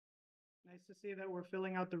Nice to see that we're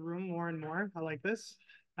filling out the room more and more. I like this.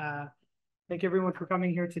 Thank everyone for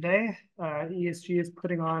coming here today. ESG is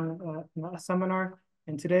putting on a seminar,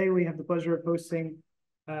 and today we have the pleasure of hosting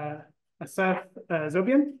Assef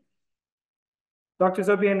Zobian. Dr.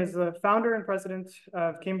 Zobian is the founder and president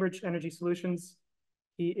of Cambridge Energy Solutions.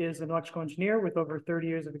 He is an electrical engineer with over 30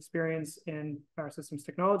 years of experience in power systems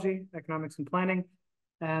technology, economics, and planning.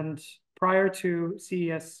 And prior to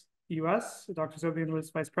CES-US, Dr. Zobian was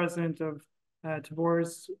vice president of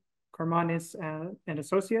Tabors, Caramanis, and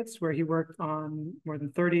Associates, where he worked on more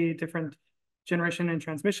than 30 different generation and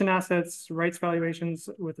transmission assets, rights valuations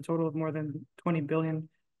with a total of more than $20 billion.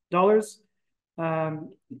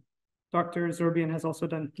 Dr. Zobian has also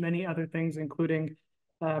done many other things, including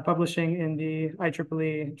publishing in the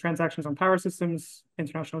IEEE Transactions on Power Systems,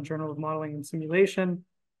 International Journal of Modeling and Simulation,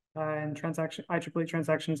 and IEEE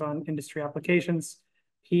Transactions on Industry Applications.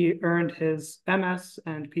 He earned his MS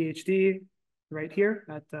and Ph.D. right here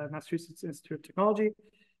at the Massachusetts Institute of Technology,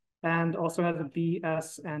 and also has a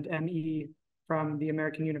BS and ME from the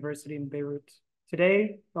American University in Beirut.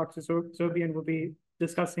 Today, Dr. Zobian will be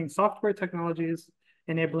discussing software technologies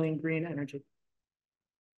enabling green energy.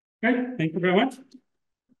 Great, thank you very much.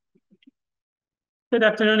 Good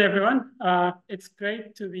afternoon, everyone. It's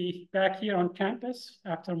great to be back here on campus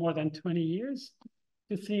after more than 20 years,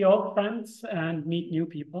 to see old friends and meet new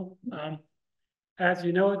people. As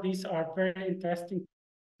you know, these are very interesting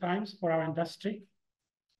times for our industry.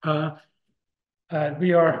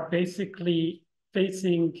 We are basically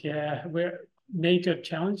facing major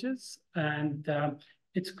challenges, and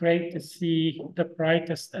it's great to see the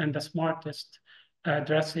brightest and the smartest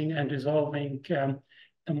addressing and resolving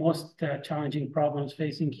the most challenging problems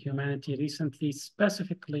facing humanity recently,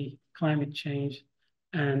 specifically climate change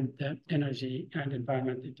and energy and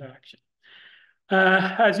environment interaction.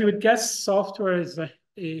 As you would guess, software is a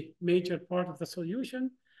major part of the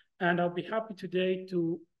solution, and I'll be happy today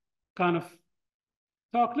to kind of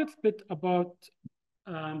talk a little bit about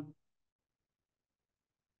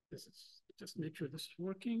this is just make sure this is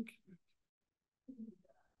working.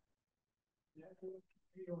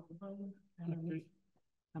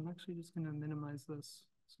 I'm actually just going to minimize this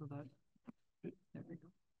so that there we go.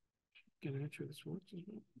 Can I make sure this works as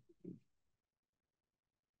well?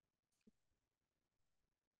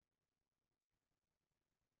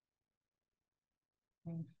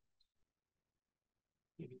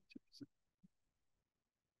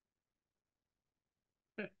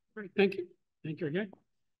 Okay, great, thank you. Thank you again.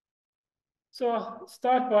 So I'll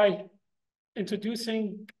start by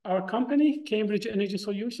introducing our company, Cambridge Energy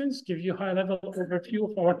Solutions, give you a high-level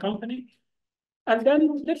overview of our company, and then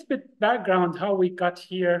a little bit background how we got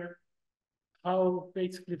here, how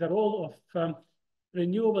basically the role of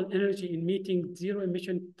renewable energy in meeting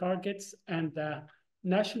zero-emission targets and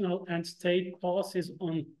national and state policies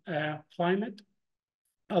on climate.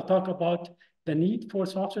 I'll talk about the need for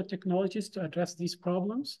software technologies to address these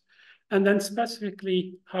problems, and then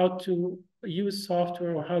specifically how to use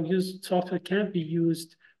software or how software can be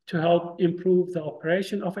used to help improve the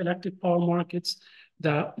operation of electric power markets,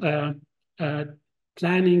 the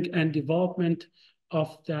planning and development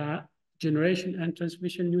of the generation and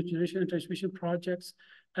transmission, new generation and transmission projects,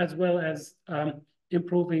 as well as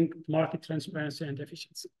improving market transparency and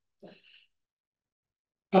efficiency.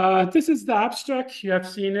 This is the abstract. You have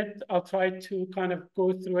seen it. I'll try to kind of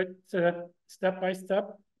go through it step by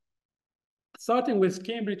step. Starting with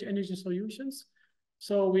Cambridge Energy Solutions.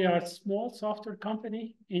 So we are a small software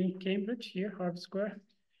company in Cambridge here, Harvard Square,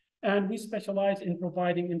 and we specialize in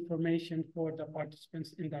providing information for the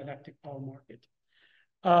participants in the electric power market.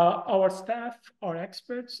 Our staff are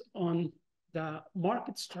experts on the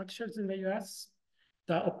market structures in the US,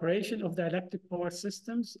 the operation of the electric power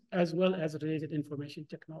systems, as well as related information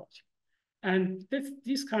technology. And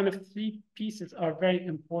these kind of three pieces are very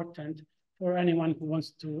important for anyone who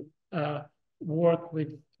wants to work with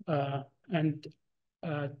and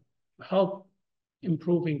help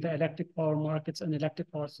improving the electric power markets and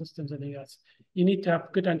electric power systems in the US. You need to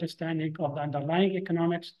have good understanding of the underlying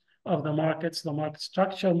economics of the markets, the market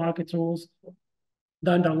structure, market rules,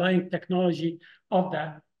 the underlying technology of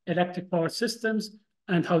the electric power systems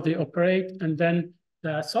and how they operate, and then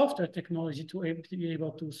the software technology to be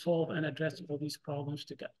able to solve and address all these problems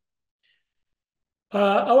together.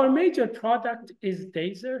 Our major product is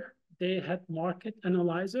DASER, Day-Ahead Market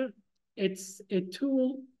Analyzer. It's a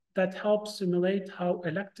tool that helps simulate how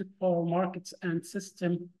electric power markets and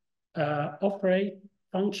system operate,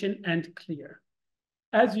 function, and clear.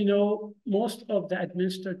 As you know, most of the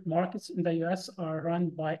administered markets in the US are run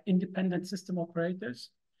by independent system operators.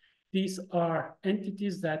 These are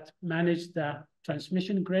entities that manage the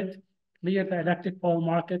transmission grid, clear the electric power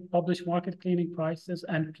market, publish market clearing prices,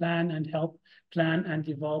 and help plan and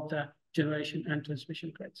develop the generation and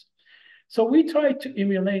transmission grids. So we try to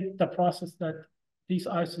emulate the process that these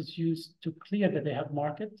ISOs use to clear the day-ahead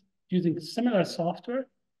market using similar software.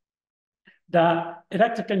 The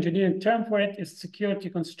electrical engineering term for it is security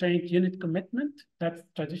constraint unit commitment. That's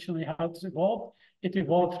traditionally how it's evolved. It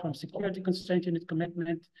evolved from security constraint unit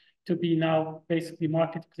commitment to be now basically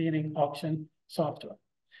market clearing auction software.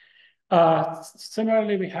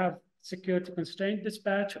 Similarly, we have security constraint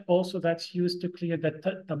dispatch, also that's used to clear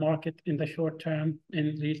the market in the short term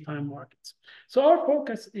in real-time markets. So our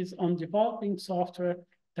focus is on developing software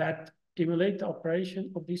that emulate the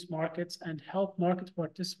operation of these markets and help market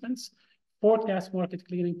participants forecast market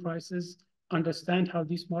clearing prices, understand how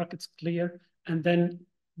these markets clear, and then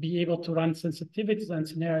be able to run sensitivities and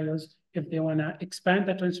scenarios if they want to expand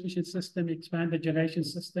the transmission system, expand the generation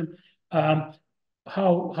system,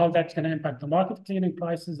 how that's going to impact the market clearing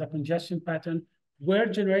prices, the congestion pattern, where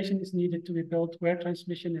generation is needed to be built, where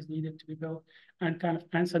transmission is needed to be built, and kind of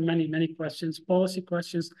answer many, many questions, policy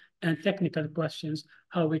questions and technical questions,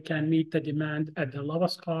 how we can meet the demand at the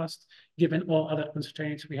lowest cost, given all other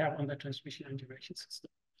constraints we have on the transmission and generation system.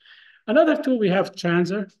 Another tool we have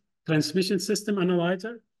Transmission System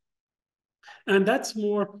Analyzer, and that's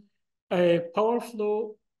more a power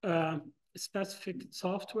flow specific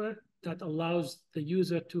software that allows the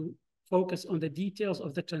user to focus on the details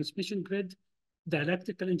of the transmission grid, the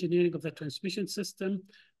electrical engineering of the transmission system.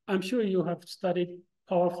 I'm sure you have studied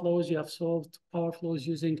power flows, you have solved power flows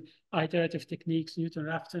using iterative techniques,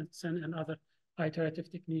 Newton-Raphson and other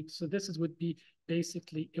iterative techniques. So this would be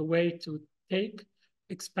basically a way to take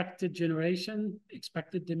expected generation,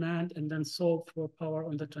 expected demand, and then solve for power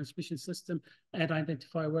on the transmission system and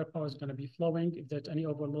identify where power is going to be flowing, if there's any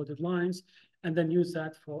overloaded lines, and then use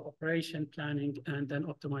that for operation planning and then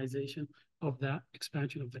optimization of the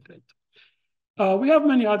expansion of the grid. We have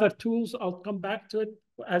many other tools. I'll come back to it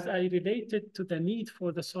as I relate it to the need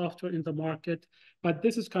for the software in the market. But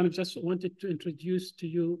this is kind of just wanted to introduce to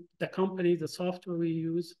you the company, the software we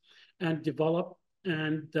use and develop,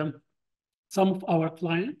 and some of our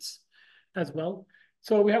clients as well.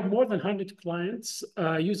 So we have more than 100 clients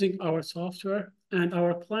using our software, and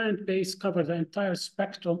our client base covers the entire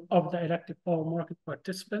spectrum of the electric power market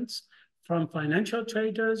participants, from financial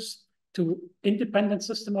traders to independent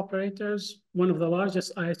system operators. One of the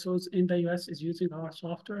largest ISOs in the US is using our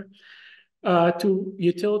software, to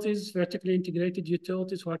utilities, vertically integrated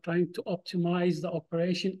utilities who are trying to optimize the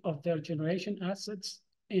operation of their generation assets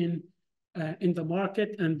in the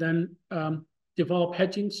market, and then develop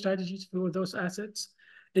hedging strategies for those assets.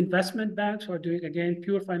 Investment banks who are doing, again,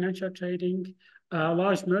 pure financial trading,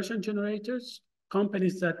 large merchant generators,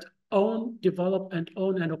 companies that develop and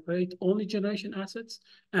own and operate only generation assets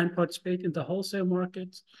and participate in the wholesale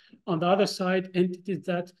markets. On the other side, entities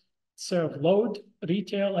that serve load,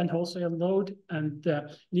 retail and wholesale load, and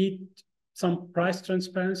need some price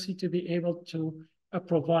transparency to be able to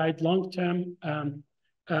provide long-term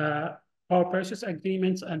power purchase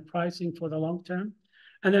agreements and pricing for the long term.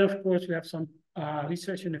 And then, of course, we have some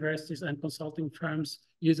research universities and consulting firms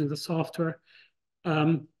using the software.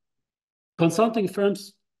 Consulting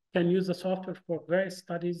firms can use the software for various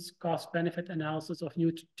studies, cost-benefit analysis of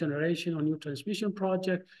new generation or new transmission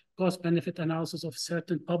project, cost-benefit analysis of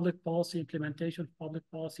certain public policy, implementation of public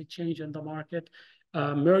policy change in the market,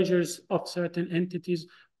 mergers of certain entities,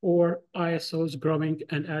 or ISOs growing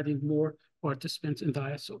and adding more participants in the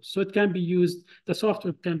ISO. So it can be used, the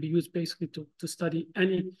software can be used basically to study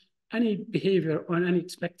any behavior or any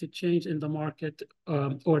expected change in the market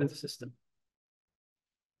or in the system.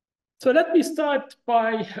 So let me start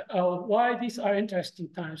by why these are interesting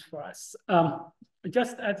times for us.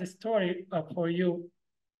 Just as a story for you,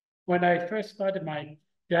 when I first started my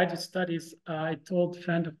graduate studies, I told a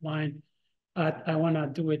friend of mine, I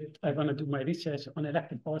want to do my research on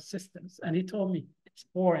electric power systems. And he told me, it's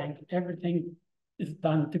boring. Everything is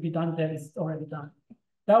done to be done there is already done.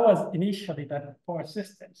 That was initially the power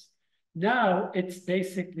systems. Now it's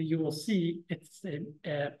basically, you will see, it's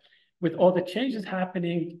with all the changes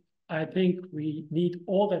happening, I think we need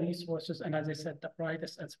all the resources, and as I said, the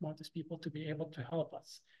brightest and smartest people to be able to help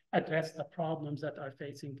us address the problems that are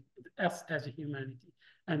facing us as a humanity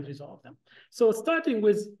and resolve them. So starting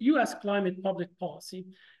with US climate public policy,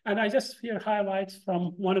 and I just here highlights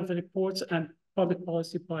from one of the reports and public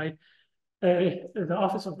policy by the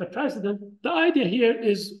Office of the President. The idea here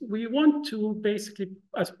is we want to basically,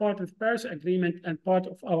 as part of the Paris Agreement and part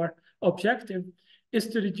of our objective, is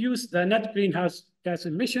to reduce the net greenhouse gas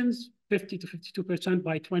emissions 50 to 52%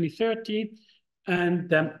 by 2030, and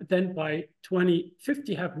then by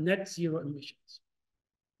 2050 have net zero emissions.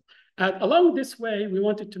 And along this way, we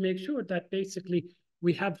wanted to make sure that basically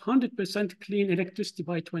we have 100% clean electricity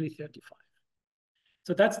by 2035.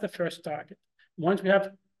 So that's the first target. Once we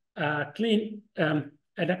have a clean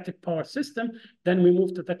electric power system, then we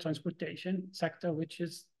move to the transportation sector, which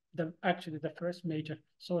is actually the first major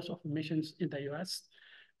source of emissions in the US.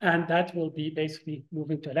 And that will be basically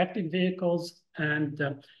moving to electric vehicles and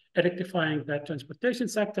electrifying the transportation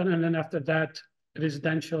sector. And then after that,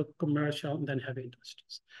 residential, commercial, and then heavy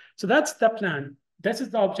industries. So that's the plan. This is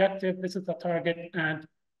the objective, this is the target, and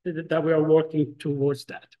that we are working towards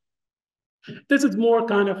that. This is more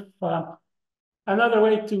kind of another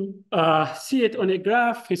way to see it on a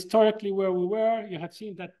graph, historically where we were. You have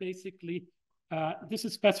seen that basically this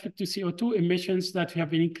is specific to CO2 emissions that have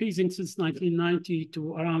been increasing since 1990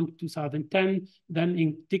 to around 2010,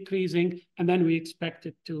 then decreasing, and then we expect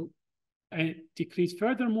it to decrease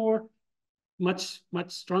furthermore, much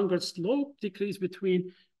stronger slope decrease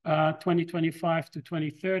between 2025 to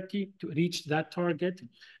 2030 to reach that target,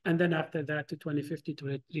 and then after that to 2050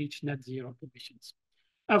 to reach net zero emissions.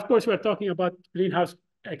 Of course, we're talking about greenhouse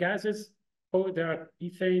gases. Oh, there are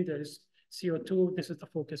ethane, there is CO2. This is the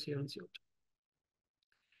focus here on CO2.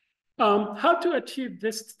 How to achieve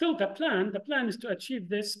this? Still the plan. The plan is to achieve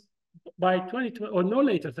this by 2020 or no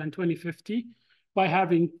later than 2050 by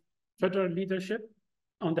having federal leadership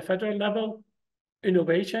on the federal level,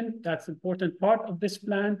 innovation, that's an important part of this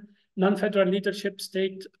plan, non-federal leadership,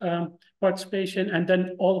 state participation, and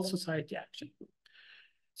then all society action.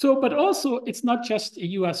 So, but also it's not just a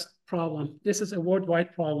US problem. This is a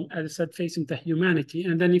worldwide problem, as I said, facing the humanity.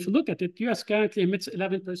 And then if you look at it, US currently emits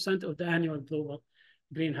 11% of the annual global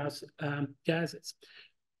greenhouse gases,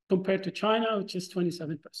 compared to China, which is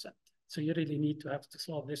 27%. So you really need to have to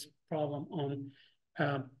solve this problem on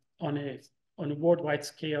a worldwide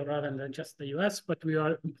scale rather than just the US, but we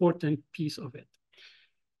are an important piece of it.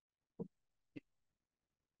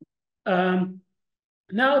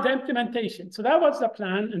 Now the implementation. So that was the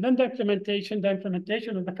plan, and then the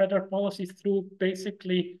implementation of the federal policies through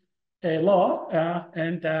basically a law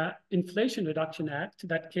and the Inflation Reduction Act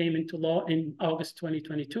that came into law in August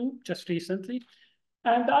 2022, just recently.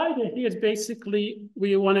 And the idea here is basically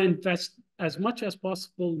we want to invest as much as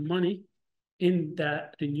possible money in the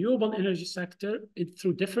renewable energy sector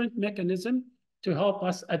through different mechanisms to help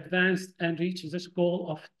us advance and reach this goal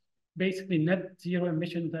of basically net zero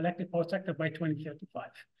emission in the electric power sector by 2035.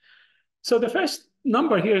 So the first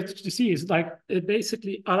number here to see is like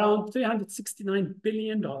basically around $369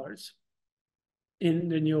 billion in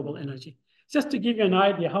renewable energy. Just to give you an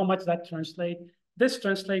idea how much that translates, this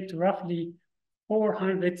translates to roughly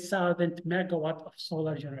 400,000 megawatt of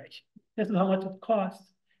solar generation. This is how much it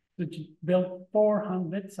costs to build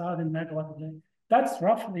 400,000 megawatts. That's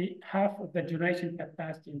roughly half of the generation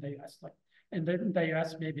capacity in the US. Like in the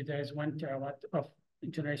US, maybe there is 1 terawatt of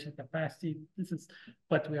generation capacity. This is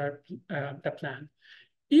what we are the plan.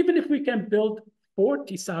 Even if we can build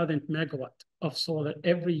 40,000 megawatt of solar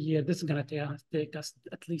every year, this is going to take us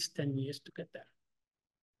at least 10 years to get there.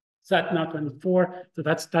 So that's not 24. So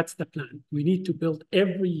that's the plan. We need to build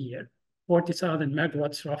every year 40,000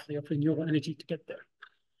 megawatts roughly of renewable energy to get there.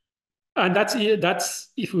 And that's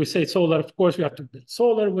if we say solar, of course, we have to build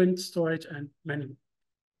solar, wind, storage, and many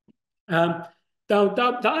more.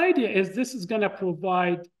 The idea is this is going to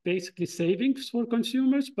provide basically savings for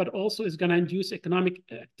consumers, but also is going to induce economic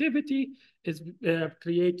activity, is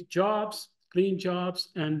create jobs, green jobs,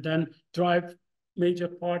 and then drive major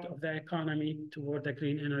part of the economy toward the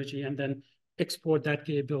green energy and then export that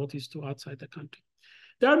capabilities to outside the country.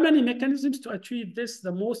 There are many mechanisms to achieve this.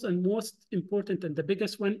 The most important and the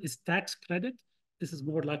biggest one is tax credit. This is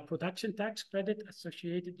more like production tax credit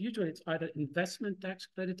associated. Usually it's either investment tax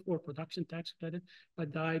credit or production tax credit.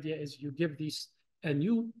 But the idea is you give these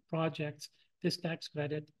new projects this tax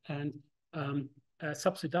credit and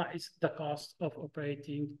subsidize the cost of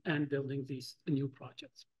operating and building these new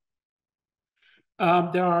projects.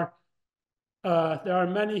 There are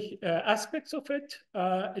many aspects of it.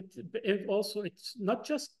 It's not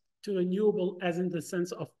just to renewable as in the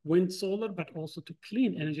sense of wind, solar, but also to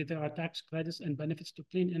clean energy. There are tax credits and benefits to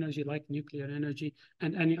clean energy like nuclear energy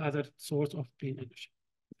and any other source of clean energy.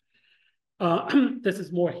 This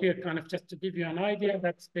is more here kind of just to give you an idea.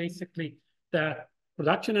 That's basically the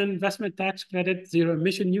production and investment tax credit, zero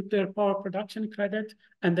emission nuclear power production credit,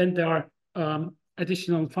 and then there are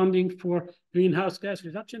additional funding for greenhouse gas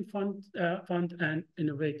reduction fund and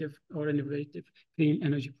innovative clean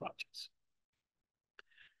energy projects.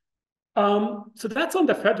 So that's on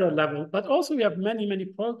the federal level, but also we have many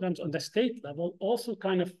programs on the state level, also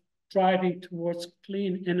kind of driving towards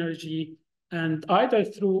clean energy, and either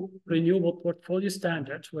through renewable portfolio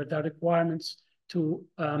standards, where there are requirements to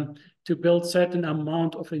build certain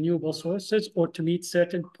amount of renewable sources or to meet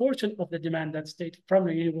certain portion of the demand that's stated from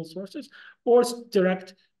renewable sources, or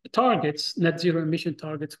direct targets, net zero emission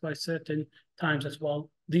targets by certain times as well.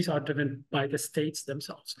 These are driven by the states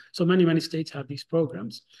themselves. So many states have these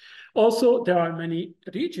programs. Also, there are many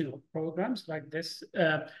regional programs like this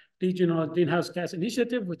regional greenhouse gas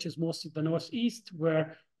initiative, which is mostly the Northeast,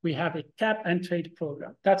 where we have a cap and trade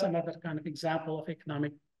program. That's another kind of example of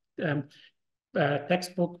economic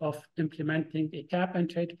textbook of implementing a cap and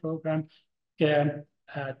trade program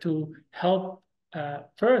to help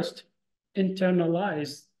first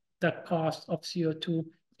internalize the cost of CO2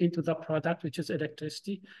 into the product, which is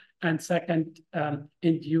electricity, and second,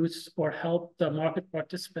 induce or help the market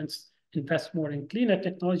participants invest more in cleaner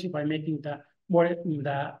technology by making the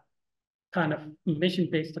kind of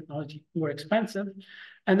emission-based technology more expensive,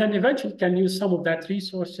 and then eventually can use some of that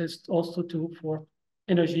resources also for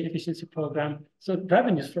energy efficiency program. So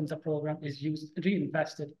revenues from the program is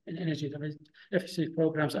reinvested in energy efficiency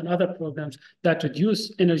programs and other programs that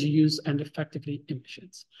reduce energy use and effectively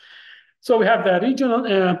emissions. So we have the regional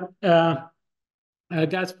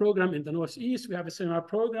gas program in the Northeast. We have a similar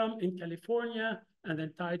program in California, and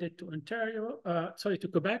then tied it to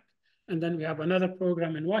Quebec. And then we have another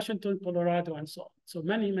program in Washington, Colorado, and so on. So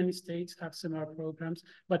many states have similar programs,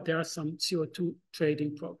 but there are some CO2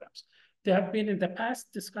 trading programs. There have been in the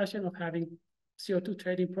past discussion of having CO2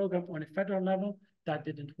 trading program on a federal level. That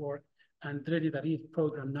didn't work. And really the real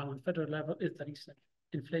program now on federal level is the recent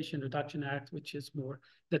Inflation Reduction Act, which is more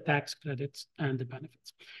the tax credits and the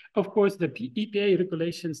benefits. Of course, the EPA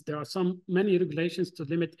regulations, there are many regulations to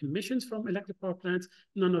limit emissions from electric power plants,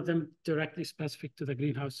 none of them directly specific to the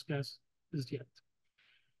greenhouse gases yet.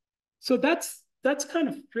 So that's kind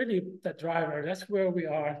of really the driver. That's where we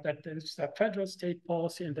are, that there's a federal state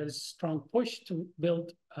policy and there's a strong push to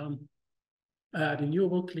build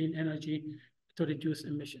renewable clean energy to reduce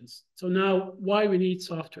emissions. So now why we need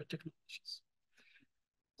software technologies.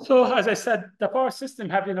 So as I said, the power system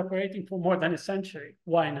have been operating for more than a century.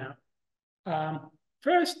 Why now?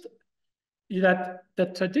 First, that the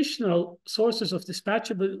traditional sources of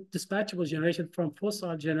dispatchable generation from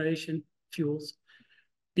fossil generation fuels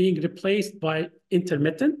being replaced by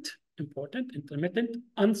intermittent,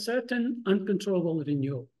 uncertain, uncontrollable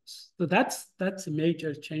renewables. So that's a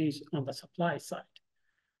major change on the supply side.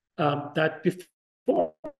 That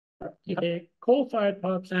before a coal-fired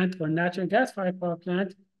power plant or natural gas-fired power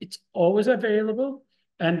plant, it's always available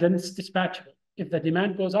and then it's dispatchable. If the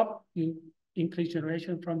demand goes up, you increase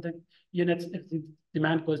generation from the units. If the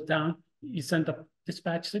demand goes down, you send a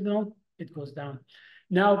dispatch signal, it goes down.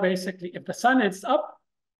 Now, basically, if the sun is up,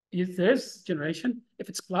 there's generation. If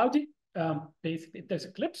it's cloudy, basically, if there's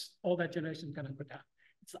eclipse, all that generation is going to go down.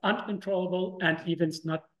 It's uncontrollable and even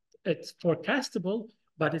it's forecastable,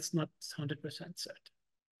 but it's not 100% certain.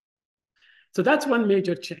 So that's one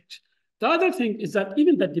major change. The other thing is that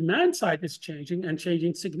even the demand side is changing and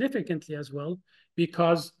changing significantly as well,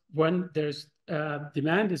 because when there's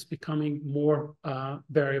demand is becoming more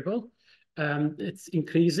variable, it's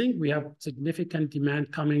increasing. We have significant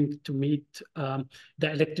demand coming to meet the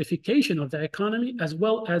electrification of the economy, as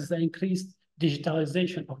well as the increased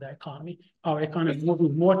digitalization of the economy. Our economy is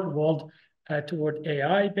moving more toward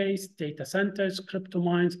AI-based data centers, crypto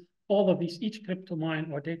mines. All of these, each crypto mine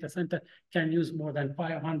or data center can use more than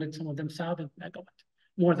 500, some of them 1,000 megawatt,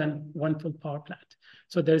 more than one full power plant.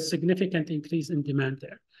 So there's significant increase in demand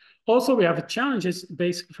there. Also, we have challenges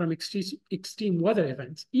basically from extreme weather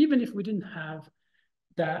events. Even if we didn't have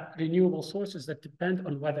the renewable sources that depend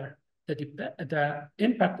on weather, the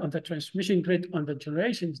impact on the transmission grid on the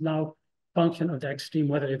generation is now function of the extreme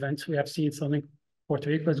weather events. We have seen something, Puerto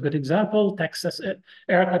Rico is a good example. Texas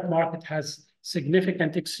ERCOT market has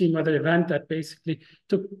significant extreme weather event that basically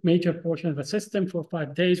took major portion of the system for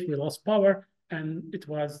 5 days. We lost power, and it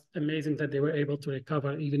was amazing that they were able to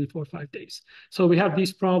recover even for 5 days. So we have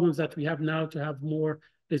these problems that we have now to have more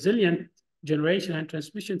resilient generation and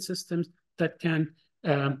transmission systems that can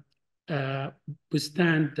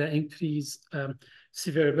withstand the increased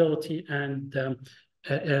severability and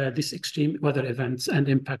these extreme weather events and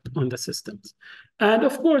impact on the systems. And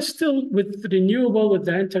of course, still with renewable, with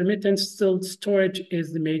the intermittent, still storage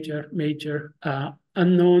is the major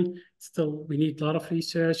unknown. Still, we need a lot of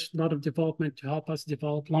research, a lot of development to help us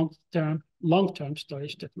develop long-term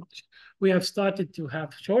storage technology. We have started to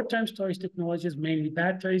have short-term storage technologies, mainly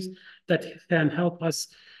batteries, that can help us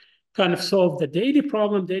kind of solve the daily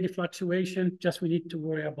problem, daily fluctuation. Just we need to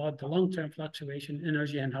worry about the long-term fluctuation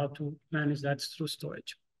energy and how to manage that through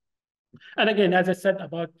storage. And again, as I said,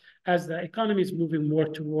 as the economy is moving more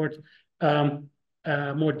toward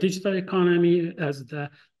more digital economy, as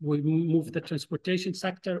we move the transportation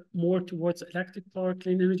sector more towards electric power,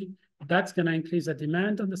 clean energy, that's going to increase the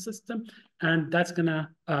demand on the system, and that's going to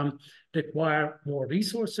require more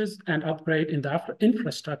resources and upgrade in the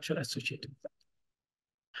infrastructure associated with that.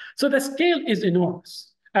 So the scale is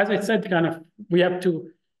enormous. As I said, we have to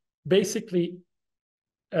basically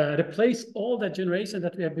replace all the generation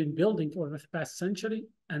that we have been building for the past century,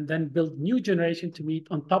 and then build new generation to meet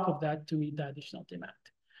on top of that to meet the additional demand.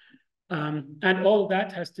 And all of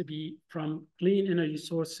that has to be from clean energy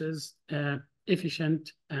sources,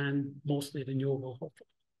 efficient and mostly renewable, hopefully.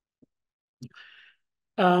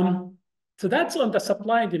 So that's on the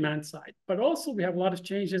supply and demand side, but also we have a lot of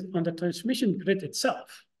changes on the transmission grid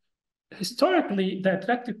itself. Historically, the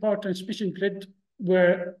electric power transmission grid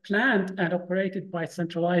were planned and operated by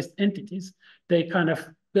centralized entities. They kind of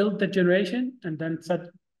built the generation and then said,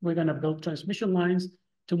 we're going to build transmission lines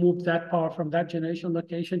to move that power from that generation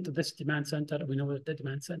location to this demand center. We know the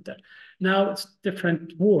demand center. Now it's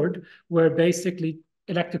different world where basically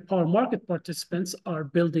electric power market participants are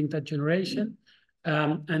building the generation,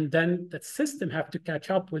 and then the system have to catch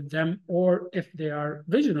up with them, or if they are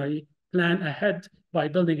visionary, plan ahead by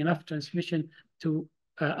building enough transmission to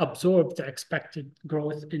absorb the expected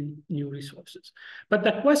growth in new resources. But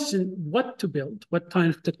the question, what to build, what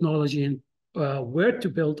kind of technology and where to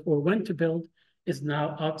build or when to build is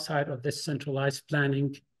now outside of this centralized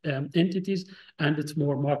planning entities, and it's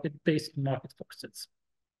more market-based, market forces.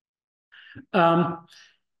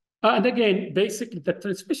 And again, basically the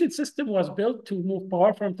transmission system was built to move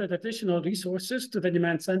power from the traditional resources to the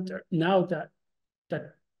demand center. Now that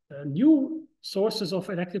new sources of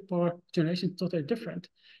electric power generation totally different.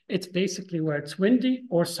 It's basically where it's windy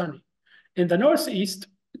or sunny. In the Northeast,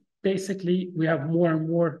 basically we have more and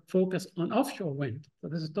more focus on offshore wind. So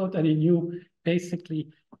this is totally new, basically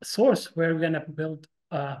source where we're gonna build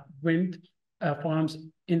wind farms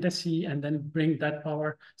in the sea and then bring that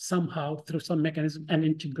power somehow through some mechanism and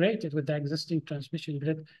integrate it with the existing transmission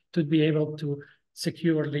grid to be able to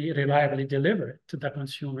securely, reliably deliver it to the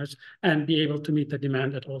consumers and be able to meet the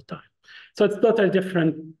demand at all times. So it's totally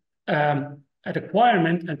different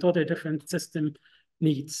requirement and totally different system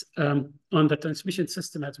needs on the transmission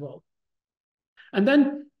system as well. And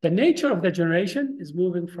then the nature of the generation is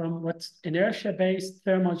moving from what's inertia-based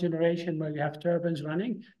thermal generation, where you have turbines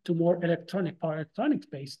running, to more electronic power,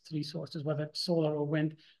 electronics-based resources, whether it's solar or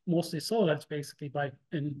wind. Mostly solar, it's basically by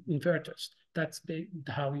inverters. That's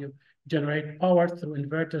how you generate power through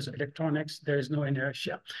inverters, electronics. There is no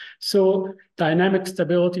inertia. So dynamic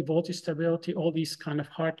stability, voltage stability, all these kind of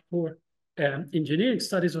hardcore engineering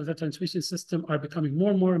studies of the transmission system are becoming more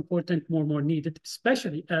and more important, more and more needed,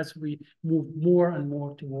 especially as we move more and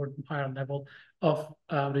more toward higher level of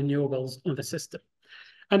renewables on the system.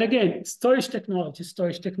 And again, storage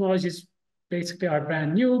technologies basically are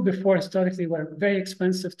brand new. Before, historically, were very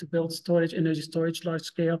expensive to build storage, energy storage, large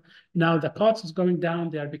scale. Now the cost is going down.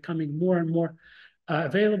 They are becoming more and more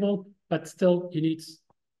available, but still you need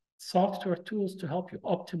software tools to help you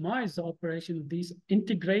optimize the operation of these,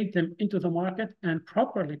 integrate them into the market, and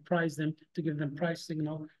properly price them to give them price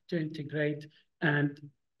signal to integrate and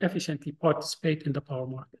efficiently participate in the power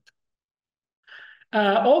market.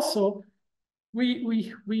 Also,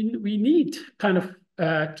 we need kind of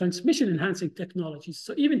transmission enhancing technologies.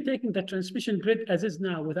 So even taking the transmission grid as is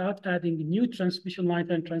now without adding new transmission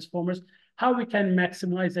lines and transformers, how we can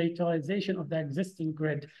maximize the utilization of the existing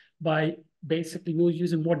grid by basically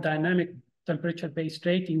using more dynamic temperature-based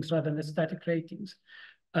ratings rather than static ratings.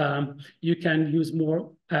 You can use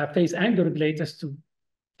more phase angle regulators to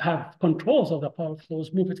have controls of the power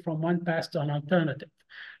flows, move it from one pass to an alternative.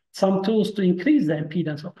 Some tools to increase the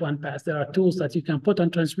impedance of one pass. There are tools that you can put on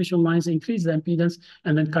transmission lines, increase the impedance,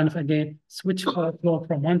 and then kind of, again, switch power flow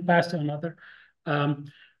from one pass to another,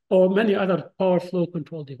 or many other power flow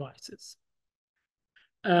control devices.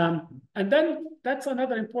 And then that's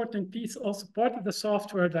another important piece, also part of the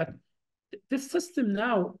software, that this system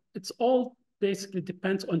now, it's all basically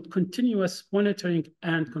depends on continuous monitoring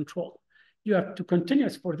and control. You have to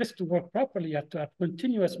continuous, for this to work properly, you have to have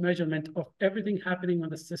continuous measurement of everything happening on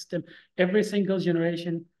the system, every single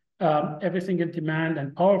generation, every single demand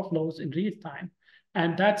and power flows in real time.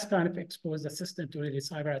 And that's kind of exposed the system to really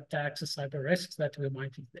cyber attacks and cyber risks that we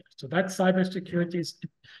might be there. So that cybersecurity is an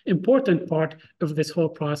important part of this whole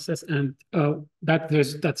process. And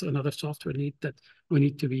that's another software need that we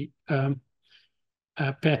need to be pay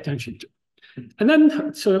attention to. And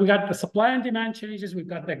then, so we got the supply and demand changes, we've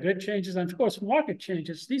got the grid changes, and of course, market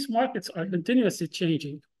changes. These markets are continuously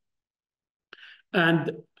changing.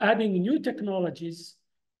 And adding new technologies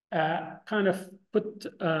kind of put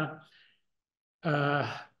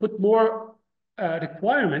more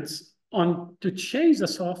requirements on to change the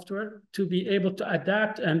software to be able to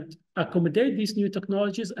adapt and accommodate these new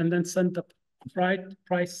technologies, and then send the right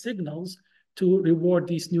price signals to reward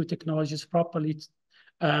these new technologies properly,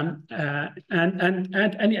 and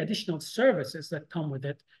any additional services that come with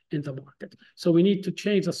it in the market. So we need to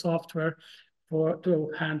change the software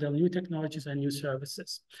to handle new technologies and new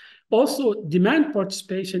services. Also, demand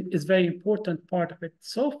participation is very important part of it.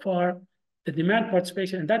 So far, the demand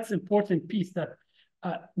participation, and that's an important piece that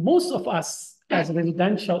most of us as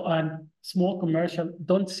residential and small commercial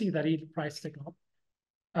don't see the real price signal.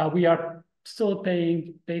 We are still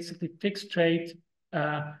paying basically fixed rate,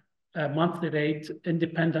 monthly rate,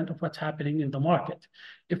 independent of what's happening in the market.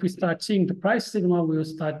 If we start seeing the price signal, we will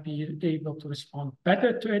start being able to respond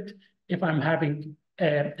better to it. If I'm having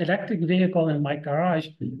an electric vehicle in my garage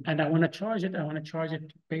and I want to charge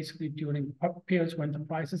it basically during periods when the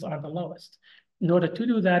prices are the lowest. In order to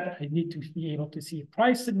do that, I need to be able to see a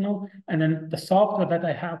price signal, and then the software that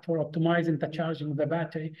I have for optimizing the charging of the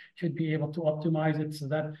battery should be able to optimize it so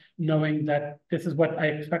that knowing that this is what I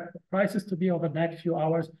expect the prices to be over the next few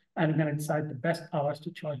hours, and I'm going to decide the best hours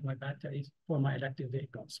to charge my batteries for my electric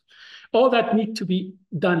vehicles. All that needs to be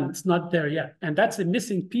done. It's not there yet. And that's a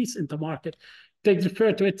missing piece in the market. They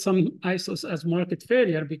refer to it, some ISOs, as market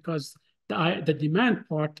failure, because the demand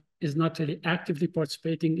part is not really actively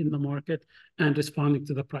participating in the market and responding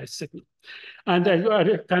to the price signal. And there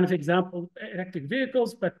are kind of example electric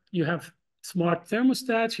vehicles, but you have smart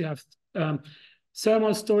thermostats, you have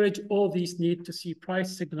thermal storage. All these need to see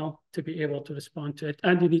price signal to be able to respond to it,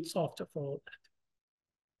 and you need software for all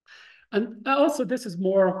that. And also, this is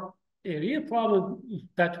more a real problem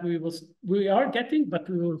that we are getting, but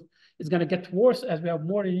it's going to get worse as we have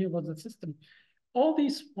more renewables in the system. All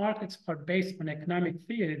these markets are based on economic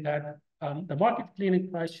theory that the market clearing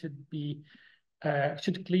price should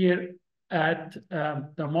clear at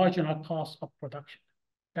the marginal cost of production.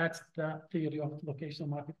 That's the theory of locational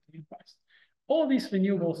market clearing price. All these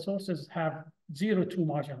renewable sources have 0 to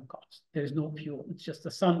marginal cost. There's no fuel. It's just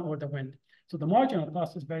the sun or the wind. So the marginal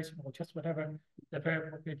cost is very small, just whatever the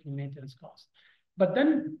variable operating maintenance cost. But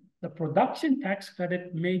then the production tax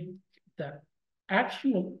credit made the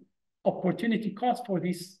actual opportunity cost for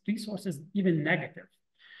these resources even negative.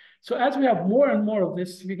 So as we have more and more of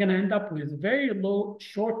this, we're going to end up with very low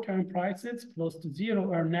short-term prices, close to 0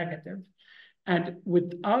 or negative. And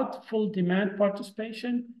without full demand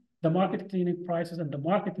participation, the market clearing prices and the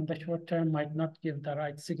market in the short term might not give the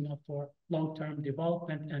right signal for long-term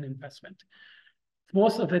development and investment.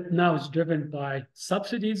 Most of it now is driven by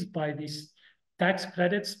subsidies, by these tax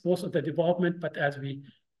credits, most of the development. But as we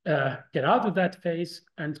get out of that phase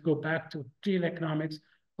and go back to real economics,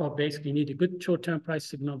 or basically need a good short-term price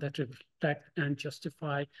signal that reflect and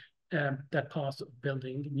justify the cost of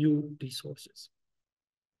building new resources.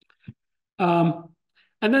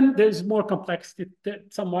 And then there's more complexity.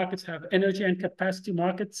 Some markets have energy and capacity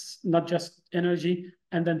markets, not just energy.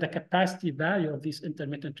 And then the capacity value of these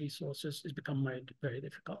intermittent resources has become very, very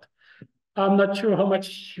difficult. I'm not sure how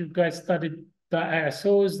much you guys studied the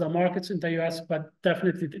ISOs, the markets in the US, but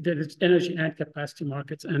definitely there is energy and capacity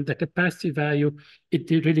markets. And the capacity value, it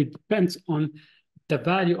really depends on the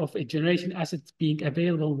value of a generation asset being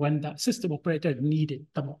available when the system operator needs it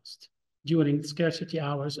the most, during scarcity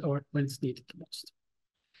hours or when it's needed the most.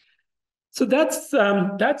 So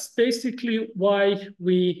that's basically why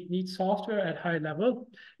we need software at high level.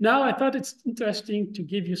 Now, I thought it's interesting to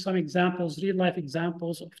give you some examples, real-life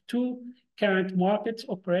examples of 2 current markets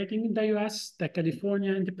operating in the US, the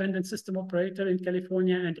California Independent System Operator in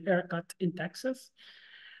California and ERCOT in Texas.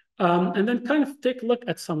 And then kind of take a look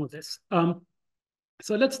at some of this.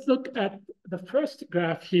 So let's look at the first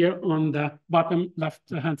graph here on the bottom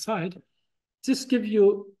left-hand side. Just give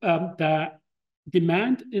you the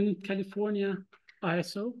demand in California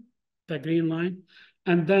ISO, the green line,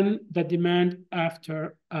 and then the demand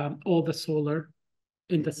after all the solar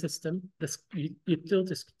in the system, the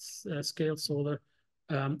utility scale solar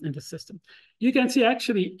in the system. You can see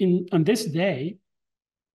actually on this day,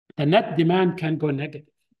 the net demand can go negative.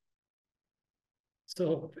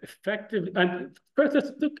 So effectively, and first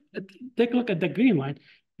let's take a look at the green line.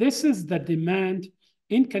 This is the demand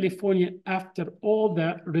in California after all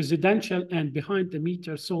the residential and behind the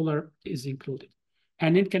meter solar is included.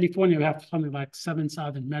 And in California, we have something like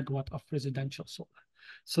 7,000 megawatt of residential solar.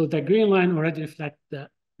 So the green line already reflects the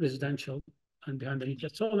residential and behind the meter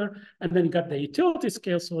solar. And then you got the utility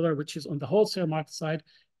scale solar, which is on the wholesale market side,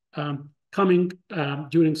 coming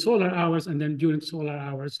during solar hours, and then during solar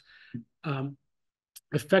hours,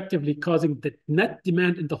 effectively causing the net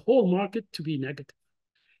demand in the whole market to be negative.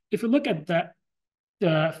 If you look at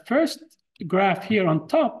the first graph here on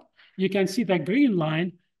top, you can see the green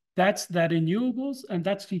line, that's the renewables, and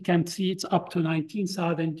that's, you can see it's up to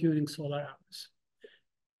 19,000 during solar hours.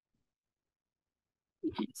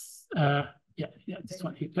 Yeah, this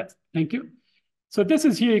one here. Thank you. So this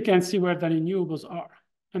is here, you can see where the renewables are.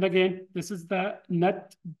 And again, this is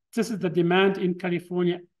the demand in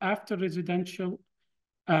California after residential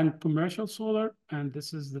and commercial solar, and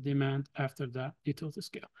this is the demand after the utility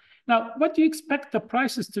scale. Now, what do you expect the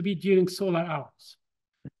prices to be during solar hours?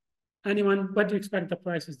 Anyone, what do you expect the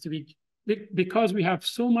prices to be? Because we have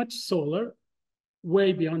so much solar,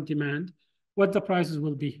 way beyond demand, what the prices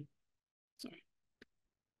will be? Sorry.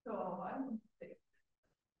 So I would say,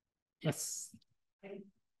 yes.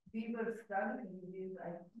 We were studying this, I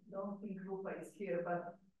don't think Rupa is here,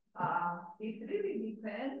 but it really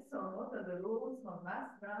depends on what are the rules on mass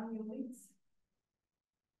run units.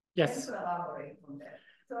 Yes. Can you elaborate on that?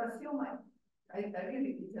 So assume I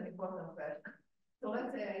really, it's an important question. So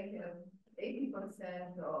let's say I have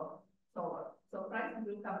 80% of solar, so prices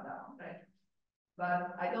will come down, right?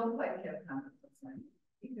 But I don't quite have 100%.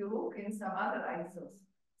 If you look in some other ISOs,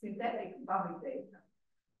 synthetic public data,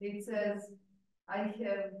 it says I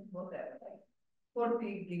have whatever, like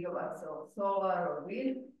 40 gigawatts of solar or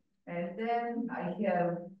wind, and then I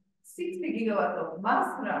have 60 gigawatts of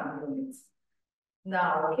mass run units.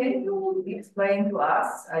 Now, can you explain to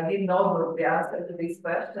us, I didn't know the answer to this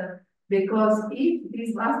question, because if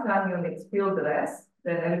these mass run units build less,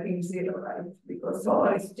 then everything is zero, right? Because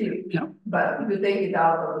solar is cheap, yeah. But if you take it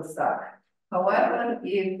out of the stock. However,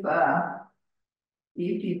 if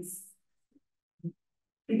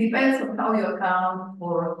it depends on how you account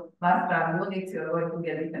for mass run units, you're going to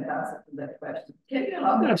get a different answer to that question. Can you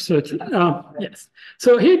elaborate? Absolutely. Yes.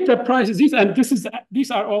 So here the prices,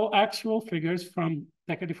 these are all actual figures from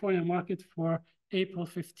the California market for April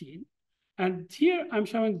 15. And here I'm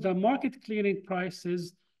showing the market clearing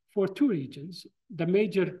prices for two regions, the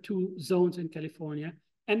major two zones in California,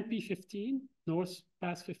 NP15, North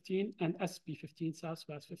Pass 15, and SP15, South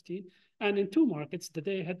Pass 15, and in two markets, the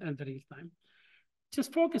day ahead and the real time.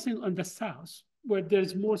 Just focusing on the south, where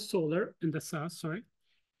there's more solar in the south, sorry,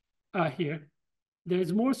 here.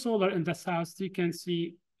 There's more solar in the south. You can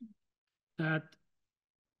see that,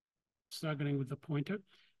 struggling with the pointer,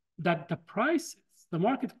 that the prices, the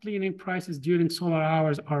market clearing prices during solar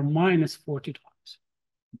hours are minus $40.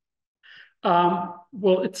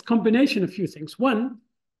 Well, it's a combination of a few things. One,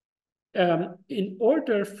 in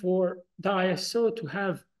order for the ISO to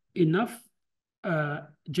have enough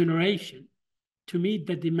generation to meet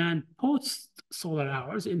the demand post solar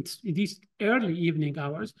hours in these early evening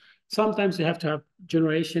hours, sometimes you have to have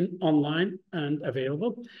generation online and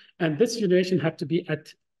available. And this generation have to be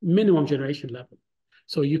at minimum generation level.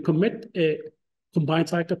 So you commit a combined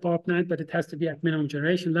cycle power plant, but it has to be at minimum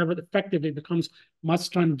generation level. Effectively becomes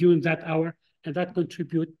must run during that hour, and that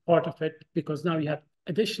contribute part of it because now you have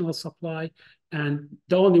additional supply, and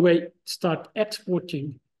the only way to start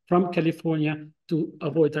exporting from California to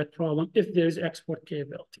avoid that problem if there is export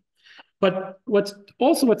capability. But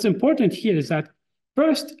what's important here is that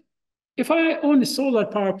first, if I own a solar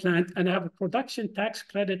power plant and I have a production tax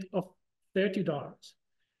credit of $30,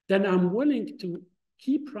 then I'm willing to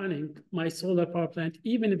keep running my solar power plant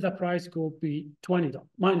even if the price go be $20,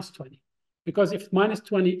 minus 20. Because if minus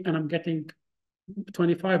 20 and I'm getting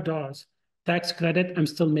 $25 tax credit, I'm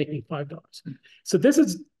still making $5. So this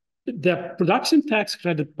is the production tax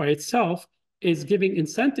credit by itself is giving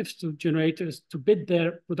incentives to generators to bid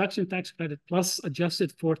their production tax credit plus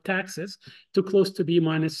adjusted for taxes to close to be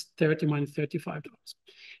minus 30, minus $35.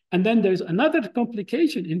 And then there's another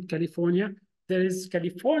complication in California. There is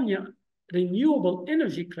California renewable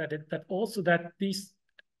energy credit that these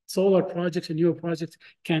solar projects and renewable projects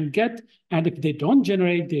can get. And if they don't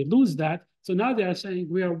generate, they lose that. So now they are saying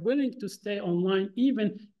we are willing to stay online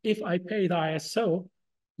even if I pay the ISO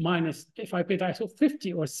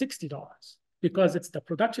 $50 or $60 because it's the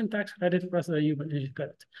production tax credit plus the renewable energy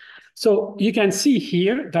credit. So you can see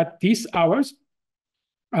here that these hours,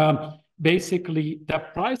 basically the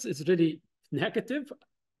price is really negative.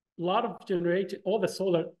 A lot of generating, all the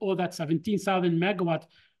solar, all that 17,000 megawatt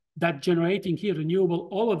that generating here renewable,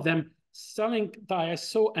 all of them selling the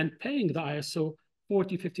ISO and paying the ISO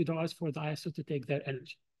 $40, $50 for the ISO to take their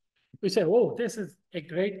energy. We say, oh, this is a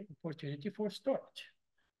great opportunity for storage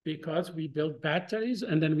because we build batteries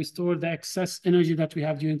and then we store the excess energy that we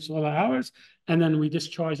have during solar hours and then we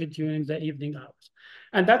discharge it during the evening hours.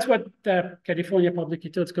 And that's what the California Public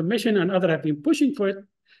Utilities Commission and others have been pushing for it,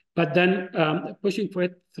 but then pushing for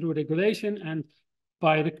it through regulation and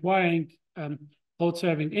by requiring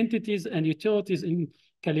load-serving entities and utilities in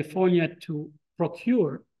California to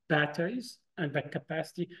procure batteries and back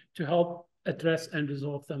capacity to help address and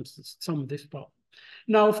resolve some of this problem.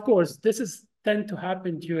 Now, of course, this tend to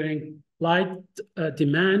happen during light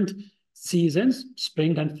demand seasons,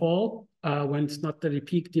 spring and fall, when it's not really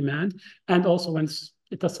peak demand, and also when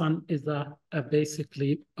the sun is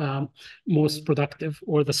basically most productive,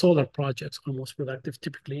 or the solar projects are most productive,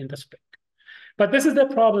 typically in the spring. But this is the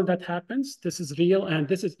problem that happens. This is real, and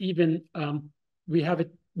this is even, we have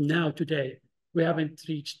it now today. We haven't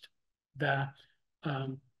reached the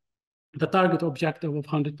target objective of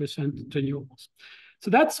 100% renewables. So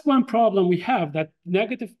that's one problem we have, that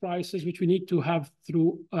negative prices, which we need to have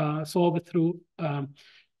solve it through,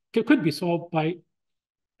 could be solved by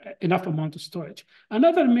enough amount of storage.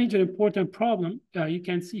 Another major important problem you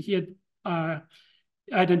can see here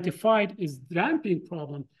identified is the ramping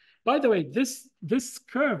problem. By the way, this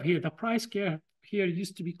curve here, the price curve here,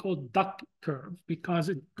 used to be called duck curve because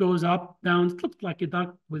it goes up, down. It looked like a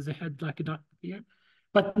duck with a head like a duck here.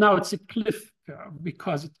 But now it's a cliff curve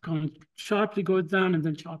because it sharply goes down and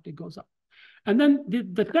then sharply goes up. And then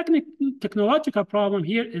the technological problem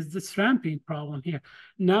here is this ramping problem here.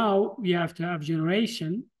 Now we have to have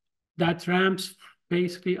generation that ramps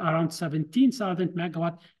basically around 17,000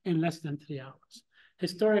 megawatt in less than 3 hours.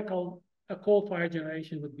 Historical coal-fired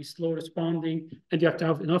generation would be slow responding, and you have to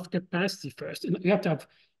have enough capacity first. And you have to have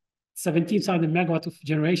 17,000 megawatt of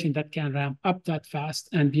generation that can ramp up that fast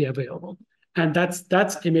and be available. And that's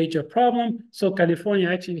a major problem. So California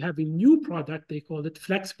actually have a new product, they call it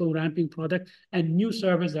flexible ramping product, and new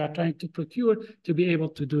servers they are trying to procure to be able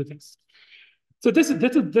to do this. So this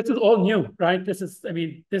is all new, right? This is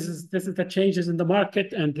the changes in the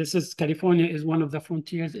market, and California is one of the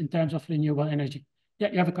frontiers in terms of renewable energy.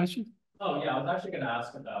 Yeah, you have a question? Oh yeah, I was actually going to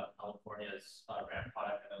ask about California's ramp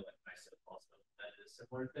product. I know like ISIP also did a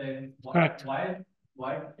similar thing. Correct.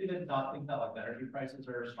 Why do they not think that like energy prices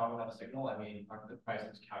are strong enough a signal? I mean, aren't the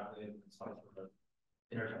prices calculated in some sort of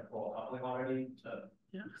intertemporal coupling already to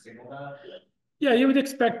signal that? Yeah, you would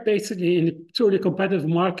expect basically in a truly competitive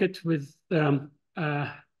market with the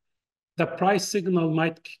price signal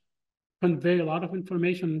might convey a lot of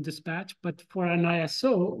information in dispatch, but for an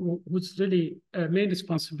ISO, whose really main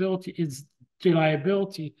responsibility is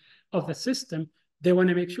reliability of the system, they want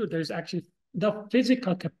to make sure there's actually the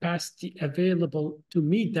physical capacity available to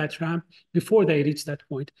meet that ramp before they reach that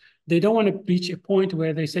point. They don't want to reach a point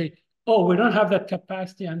where they say, oh, we don't have that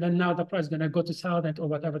capacity, and then now the price is going to go to 1,000 or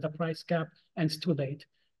whatever the price cap, and it's too late.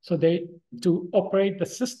 So to operate the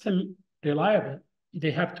system reliable,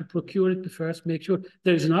 they have to procure it first, make sure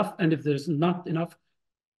there's enough, and if there's not enough,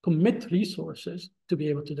 commit resources to be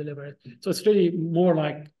able to deliver it. So it's really more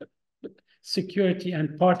like security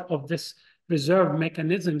and part of this reserve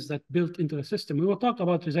mechanisms that built into the system. We will talk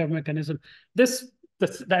about reserve mechanism. The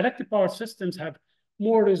electric power systems have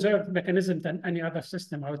more reserve mechanism than any other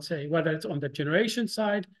system, I would say, whether it's on the generation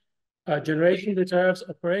side, generation reserves,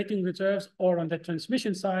 operating reserves, or on the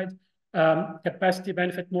transmission side, capacity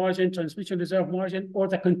benefit margin, transmission reserve margin, or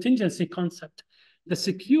the contingency concept. The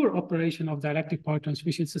secure operation of the electric power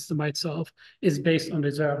transmission system by itself is based on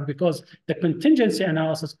reserve, because the contingency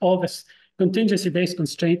analysis, all this contingency-based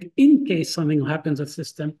constraint, in case something happens in the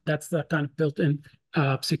system, that's the kind of built-in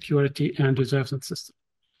security and reserves in the system.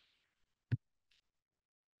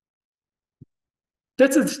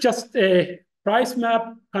 This is just a price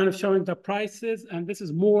map kind of showing the prices, and this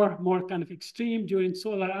is more kind of extreme during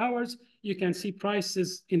solar hours. You can see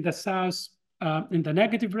prices in the south in the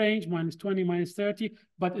negative range, -20, -30,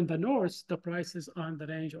 but in the north, the prices are in the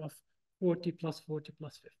range of 40 plus 40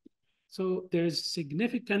 plus 50. So there's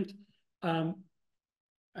significant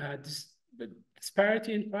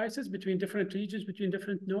disparity in prices between different regions, between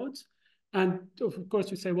different nodes. And of course,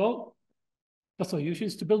 you say, well, the solution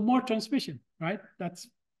is to build more transmission, right? That's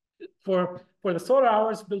for the solar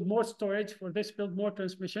hours, build more storage. For this, build more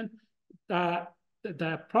transmission. The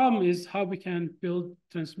problem is how we can build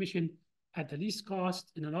transmission at the least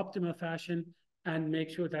cost in an optimal fashion and make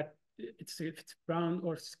sure that if it's brown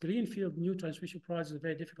or greenfield, new transmission projects are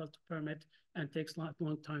very difficult to permit and takes a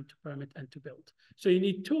long time to permit and to build. So you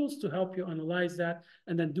need tools to help you analyze that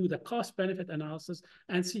and then do the cost benefit analysis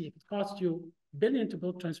and see if it costs you $1 billion to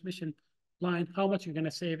build transmission line, how much you're going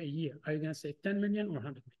to save a year. Are you going to save 10 million or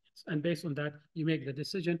 100 million? And based on that, you make the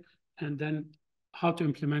decision, and then how to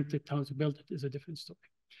implement it, how to build it is a different story.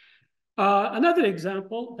 Another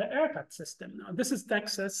example, the ERCOT system. Now, this is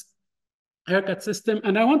Texas ERCOT system,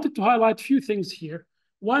 and I wanted to highlight a few things here.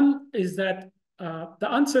 One is that the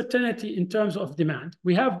uncertainty in terms of demand.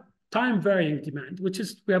 We have time varying demand, which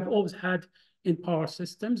is we have always had in power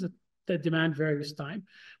systems that demand various time,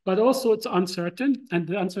 but also it's uncertain, and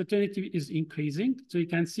the uncertainty is increasing. So you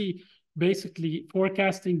can see basically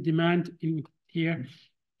forecasting demand in here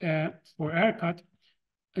for ERCOT.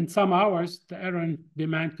 In some hours, the error in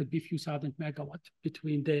demand could be a few thousand megawatt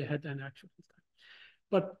between day ahead and actual time.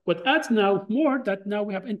 But what adds now more that now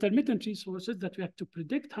we have intermittent resources that we have to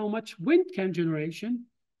predict how much wind can generation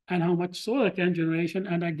and how much solar can generation.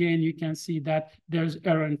 And again, you can see that there's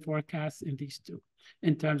error in forecasts in these two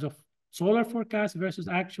in terms of solar forecast versus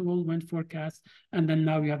actual wind forecast. And then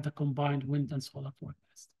now we have the combined wind and solar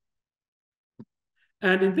forecast.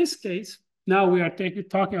 And in this case, now we are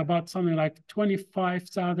talking about something like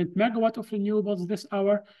 25,000 megawatt of renewables this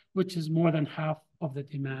hour, which is more than half of the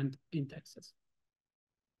demand in Texas.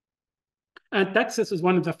 And Texas is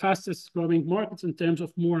one of the fastest growing markets in terms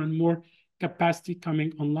of more and more capacity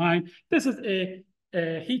coming online. This is a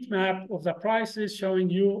heat map of the prices showing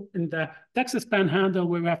you in the Texas Panhandle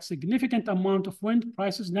where we have significant amount of wind,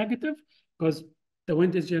 prices negative because the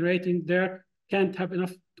wind is generating there, can't have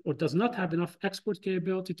enough or does not have enough export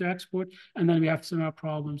capability to export. And then we have similar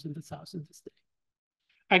problems in the south of the state.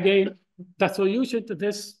 Again, the solution to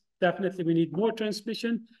this, definitely we need more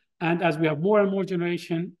transmission. And as we have more and more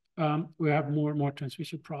generation, we have more and more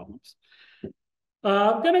transmission problems.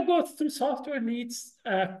 I'm going to go through software needs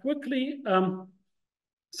quickly.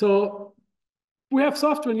 So we have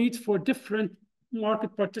software needs for different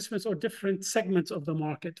market participants or different segments of the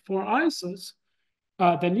market. For ISOs,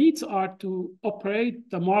 the needs are to operate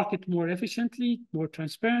the market more efficiently, more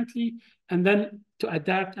transparently, and then to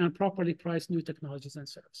adapt and properly price new technologies and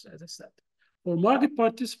services, as I said. For market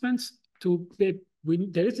participants,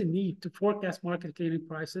 there is a need to forecast market clearing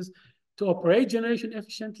prices, to operate generation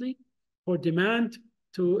efficiently, for demand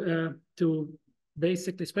to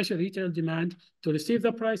basically, especially retail demand, to receive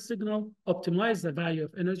the price signal, optimize the value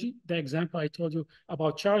of energy. The example I told you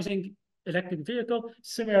about charging electric vehicle.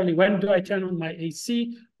 Similarly, when do I turn on my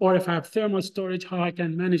AC? Or if I have thermal storage, how I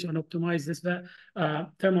can manage and optimize this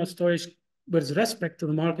thermal storage with respect to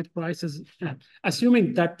the market prices,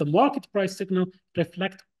 assuming that the market price signal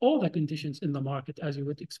reflect all the conditions in the market as you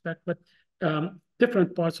would expect, but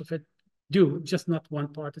different parts of it do, just not one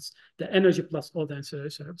part. It's the energy plus all the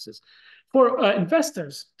ancillary services. For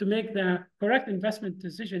investors to make the correct investment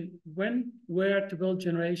decision when, where to build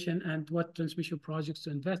generation and what transmission projects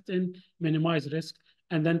to invest in, minimize risk,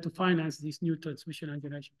 and then to finance these new transmission and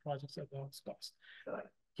generation projects at lowest cost. Sorry.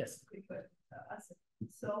 Yes.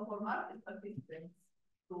 So for market participants,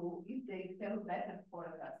 if they have a better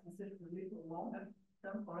forecast, instead of a little longer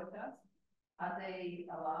term forecast, are they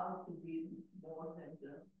allowed to be more than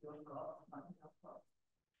your cost, marginal cost?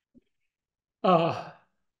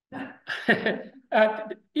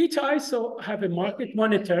 Each ISO have a market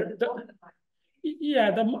monitor. The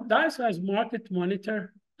ISO has market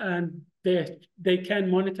monitor, and they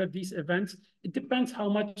can monitor these events. It depends how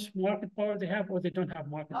much market power they have or they don't have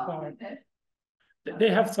market power. Okay.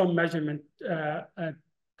 They have some measurement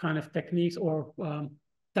kind of techniques or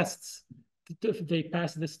tests if they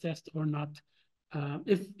pass this test or not.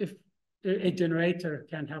 If a generator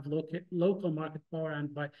can have local market power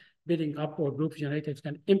and by bidding up or group generators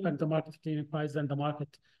can impact the market clearing price, then the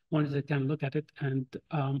market monitor can look at it and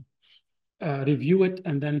review it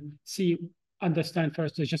and then understand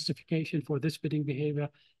first the justification for this bidding behavior.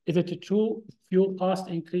 Is it a true fuel cost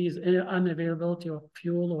increase, unavailability of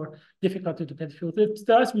fuel or difficulty to get fuel? It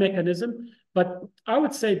does mechanism, but I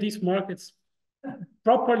would say these markets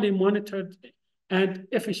properly monitored and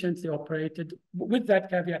efficiently operated with that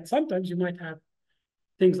caveat. Sometimes you might have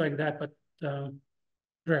things like that, but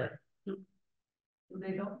rare.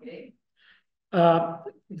 They don't pay.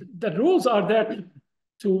 The rules are there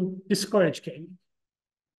to discourage gaming.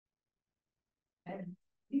 And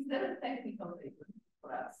is there a technical paper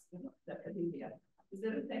for us, the academia? Is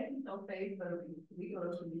there a technical paper with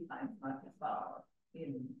rigorously defined market power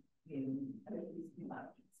in electricity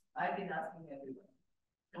markets? I've been asking everyone.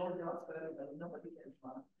 All jobs for everybody, nobody has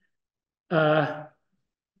one.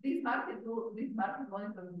 These market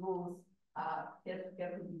monitoring rules have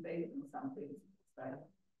to be based on some principles, right?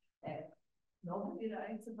 And nobody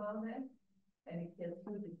writes about that, and it has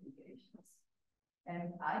huge implications.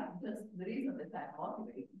 And the reason that I'm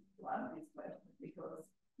motivated to answer this question, because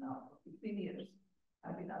now for 15 years,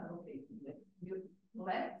 I've been advocating that you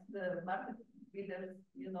let the market bidders,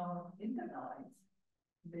 internalize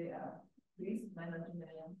their risk management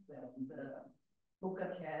and look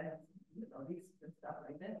ahead, risks and stuff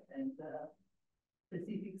like that, and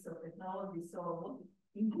specifics of technology. So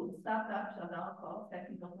include startup shutdown costs,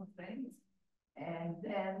 technical constraints, and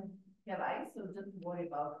then have ISO just worry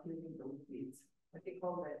about clearing those bids. What they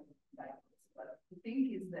call that But the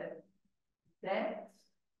thing is that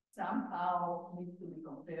somehow needs to be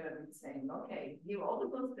compared with saying, okay, give all the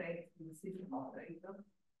constraints to the system operator,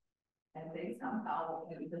 and they somehow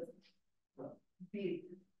just beat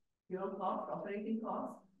your cost, operating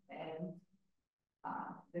costs, and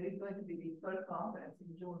there is going to be the first conference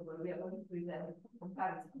in June where we are going to present a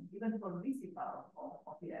comparison, even for VC power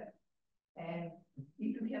of the app. And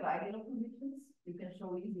if you have ideal conditions, you can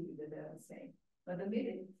show easily that they're the same. But the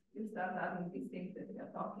minute you start having these things that we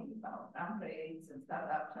are talking about, ramp rates and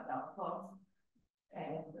startup shutdown costs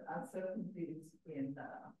and uncertainties in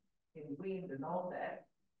wind and all that,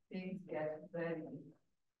 things get very different.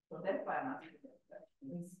 So that's why I'm asking that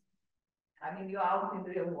question. I mean, you're out in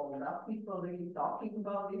the real world. Are people really talking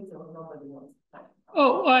about it, or nobody wants to talk about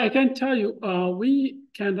it? Oh, I can tell you, we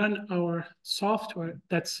can run our software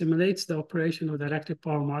that simulates the operation of the electric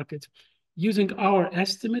power market using our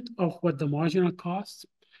estimate of what the marginal cost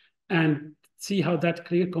and see how that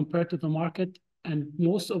clear compared to the market. And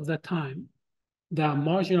most of the time, the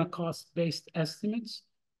marginal cost-based estimates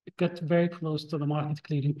get very close to the market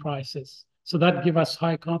clearing prices. So that gives us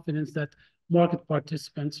high confidence that market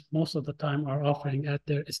participants most of the time are offering at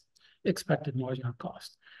their expected marginal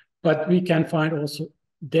cost. But we can find also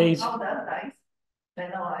days. So how does ICE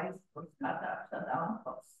penalize for startup shutdown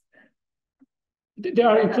costs? They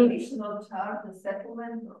are included. Additional charge and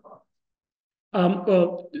settlement or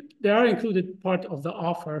well, they are included part of the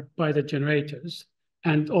offer by the generators,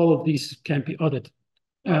 and all of these can be audited.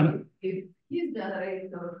 If his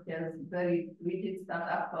generator has very rigid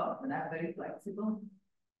startup costs and are very flexible,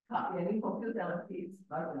 and you compute LFP's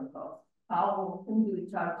marginal cost, whom do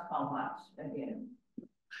we charge how much again?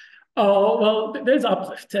 Oh, well, there's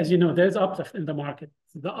uplift, as you know, there's uplift in the market.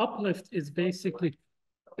 The uplift is basically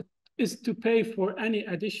to pay for any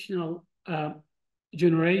additional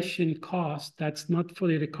generation cost that's not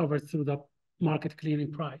fully recovered through the market clearing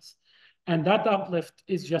price. And that uplift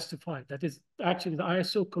is justified. That is actually the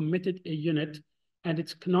ISO committed a unit and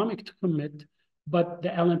it's economic to commit, but the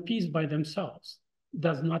LMPs by themselves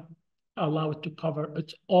does not allow it to cover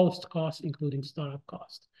all its costs, including startup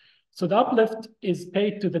costs. So the uplift is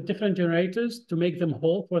paid to the different generators to make them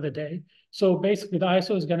whole for the day. So basically the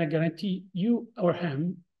ISO is going to guarantee you or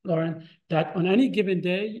him, Lauren, that on any given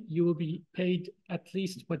day, you will be paid at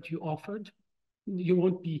least what you offered. You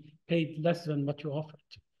won't be paid less than what you offered,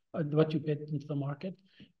 what you bid into the market.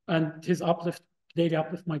 And his uplift, daily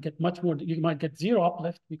uplift might get much more. You might get zero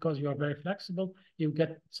uplift because you are very flexible. You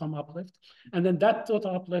get some uplift. And then that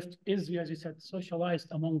total uplift is, as you said, socialized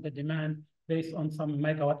among the demand based on some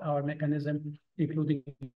megawatt hour mechanism, including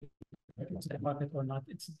the market or not.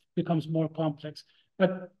 It becomes more complex.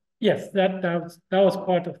 But yes, that was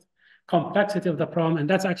part of complexity of the problem. And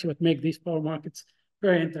that's actually what makes these power markets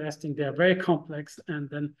very interesting. They're very complex. And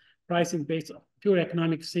then pricing based on pure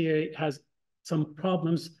economic theory has some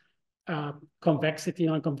problems, convexity,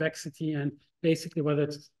 non-convexity, and basically whether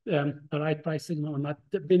it's the right price signal or not.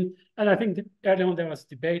 And I think that early on there was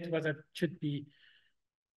debate whether it should be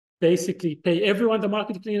basically pay everyone the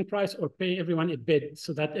market clearing price or pay everyone a bid,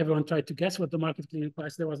 so that everyone tried to guess what the market clearing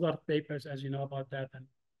price. There was a lot of papers, as you know, about that. And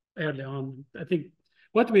early on, I think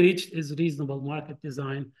what we reached is reasonable market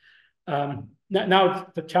design. Now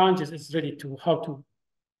the challenge is really to how to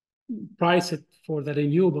price it for the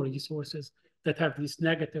renewable resources that have this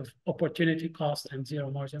negative opportunity cost and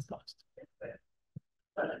zero margin cost.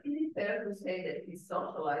 But is it fair to say that it's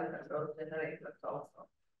socialized across generators also?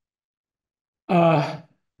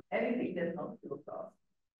 Anything that's not fuel cost.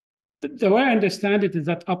 The way I understand it is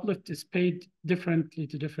that uplift is paid differently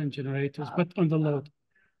to different generators, but on the load.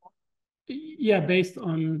 Yeah, based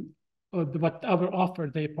on whatever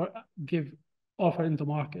offer they offer in the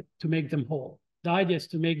market to make them whole. The idea is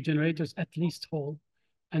to make generators at least whole,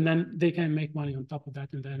 and then they can make money on top of that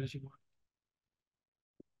in the energy market.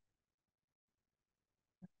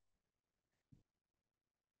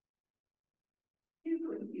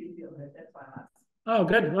 That's why I'm asking. Oh,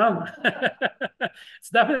 good. Well, it's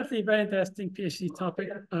definitely a very interesting PhD topic.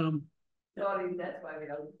 Sorry, that's why we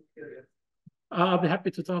are curious. I'll be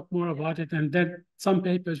happy to talk more about it. And then some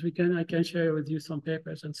papers I can share with you some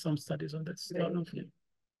papers and some studies on this.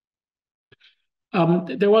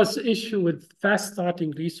 There was issue with fast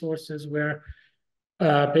starting resources where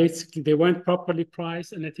basically they weren't properly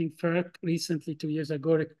priced. And I think FERC recently, 2 years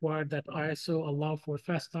ago, required that ISO allow for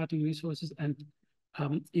fast starting resources and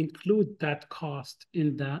include that cost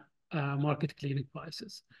in the market clearing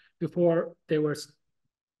prices. Before they were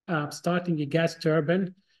starting a gas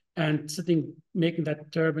turbine, and making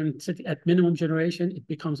that turbine sitting at minimum generation, it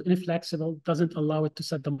becomes inflexible, doesn't allow it to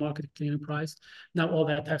set the market clearing price. Now all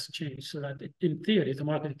that has changed, so that in theory, the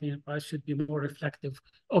market clearing price should be more reflective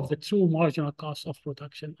of the true marginal cost of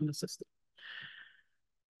production in the system.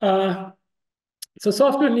 So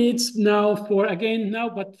software needs now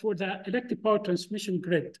but for the electric power transmission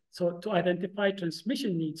grid. So to identify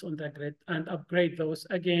transmission needs on the grid and upgrade those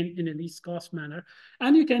again in a least cost manner.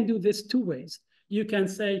 And you can do this two ways. You can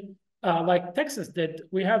say, like Texas did,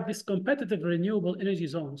 we have this competitive renewable energy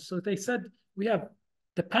zones. So they said we have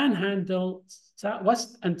the Panhandle,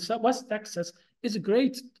 West Texas is a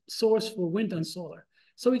great source for wind and solar.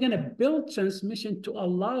 So we're going to build transmission to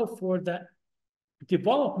allow for the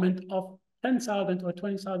development of 10,000 or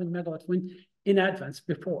 20,000 megawatt wind in advance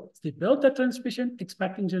before. They built the transmission,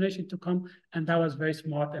 expecting generation to come, and that was very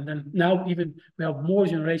smart. And then now even we have more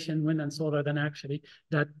generation, wind and solar, than actually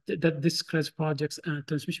that this projects and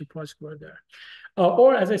transmission projects were there.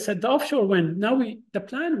 Or as I said, the offshore wind, the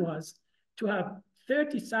plan was to have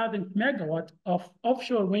 30,000 megawatt of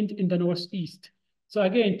offshore wind in the Northeast. So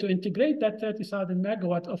again, to integrate that 30,000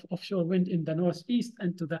 megawatt of offshore wind in the Northeast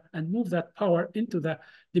and move that power into the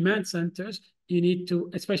demand centers, you need to,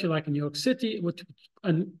 especially like in New York City,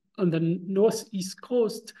 on the Northeast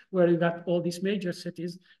coast, where you got all these major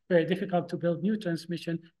cities, very difficult to build new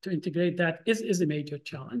transmission. To integrate that is a major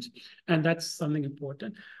challenge, and that's something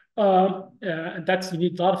important. And you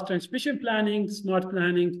need a lot of transmission planning, smart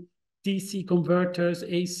planning, DC converters,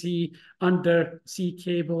 AC, undersea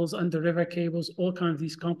cables, under river cables, all kinds of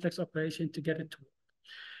these complex operations to get it to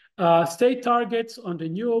work. State targets on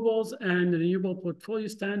renewables and renewable portfolio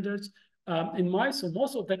standards. So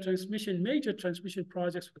most of the major transmission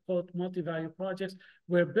projects, we call it multi-value projects,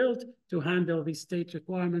 were built to handle the state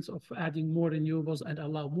requirements of adding more renewables and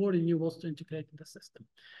allow more renewables to integrate in the system.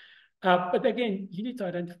 But again, you need to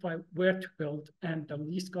identify where to build and the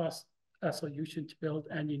least cost solution to build,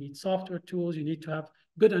 and you need software tools. You need to have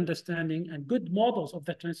good understanding and good models of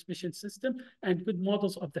the transmission system and good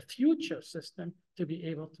models of the future system to be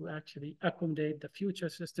able to actually accommodate the future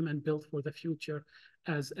system and build for the future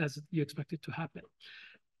as you expect it to happen.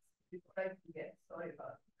 Before I forget, sorry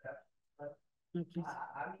about that, but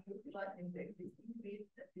are you utilizing the existing grid?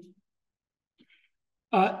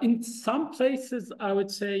 In some places, I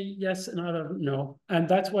would say yes, and other no. And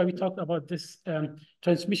that's why we talked about this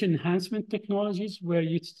transmission enhancement technologies, where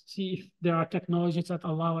you see if there are technologies that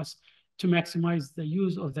allow us to maximize the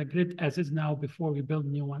use of the grid as is now before we build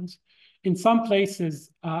new ones. In some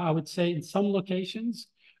places, I would say in some locations,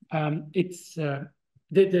 there's a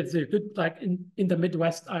good, like in the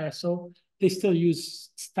Midwest ISO, they still use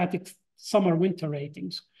static summer-winter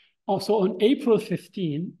ratings. Also, on April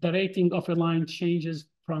 15, the rating of a line changes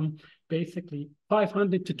from basically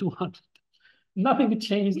 500 to 200. Nothing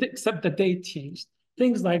changed except the date changed.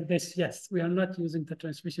 Things like this, yes, we are not using the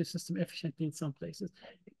transmission system efficiently in some places.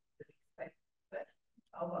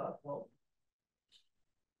 Well,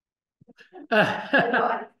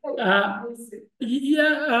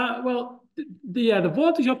 the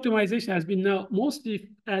voltage optimization has been now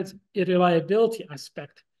mostly as a reliability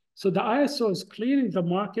aspect. So the ISO is clearing the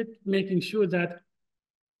market, making sure that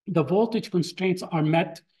the voltage constraints are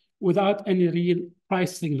met without any real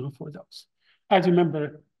price signal for those. As you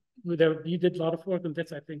remember, you did a lot of work on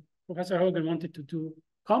this. I think Professor Hogan wanted to do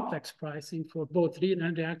complex pricing for both real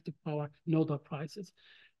and reactive power nodal prices.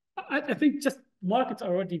 I think just markets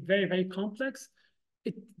are already very, very complex.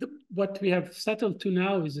 What we have settled to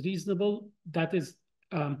now is reasonable. That is,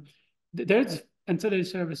 there's ancillary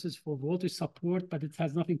services for voltage support, but it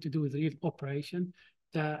has nothing to do with real operation.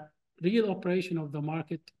 The real operation of the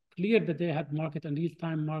market, clear that they had market and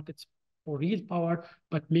real-time markets for real power,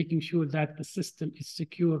 but making sure that the system is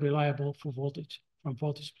secure, reliable for voltage, from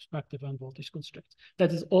voltage perspective and voltage constraints.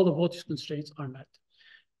 That is, all the voltage constraints are met.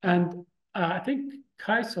 And I think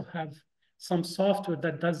CAISO have some software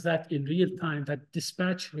that does that in real time, that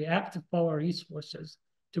dispatch reactive power resources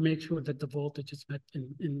to make sure that the voltage is met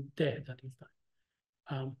in day at real time.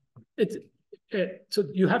 So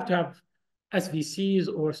you have to have SVCs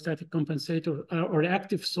or static compensator or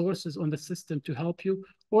reactive sources on the system to help you,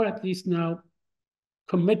 or at least now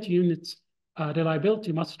commit units,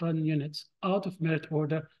 reliability must run units out of merit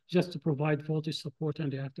order just to provide voltage support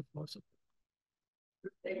and reactive power support.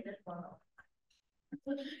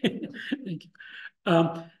 Thank you.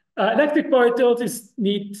 Electric power utilities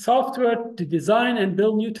need software to design and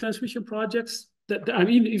build new transmission projects. I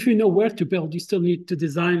mean, if you know where to build, you still need to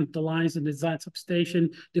design the lines and design substation,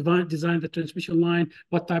 design the transmission line,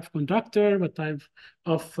 what type of conductor, what type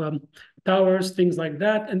of towers, things like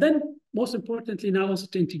that. And then most importantly now also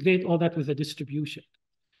to integrate all that with the distribution.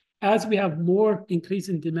 As we have more increase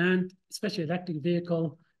in demand, especially electric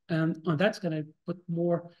vehicle, and that's going to put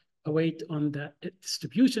more weight on the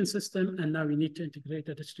distribution system. And now we need to integrate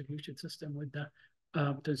the distribution system with the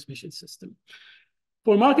transmission system.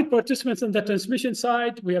 For market participants on the transmission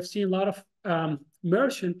side, we have seen a lot of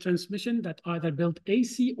merchant transmission that either build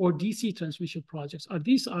AC or DC transmission projects.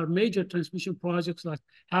 These are major transmission projects that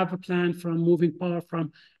have a plan from moving power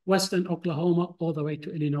from Western Oklahoma all the way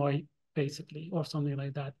to Illinois, basically, or something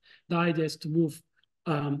like that. The idea is to move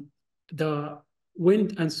the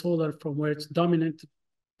wind and solar from where it's dominant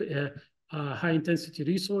high intensity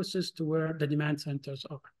resources to where the demand centers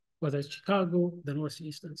are, whether it's Chicago, the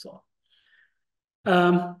Northeast, and so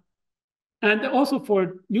on. And also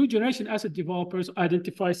for new generation asset developers,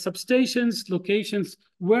 identify substations, locations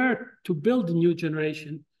where to build a new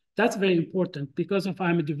generation. That's very important because if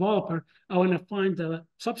I'm a developer, I want to find a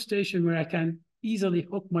substation where I can easily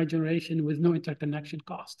hook my generation with no interconnection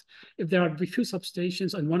cost. If there are a few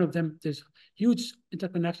substations and one of them there's huge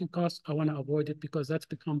interconnection costs, I want to avoid it because that's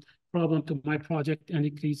become a problem to my project and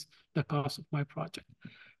increase the cost of my project.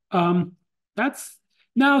 So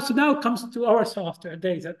now it comes to our software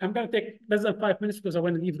days. I'm going to take less than 5 minutes because I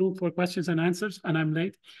want to leave room for questions and answers, and I'm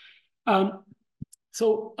late.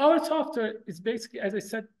 So our software is basically, as I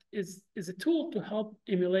said, is a tool to help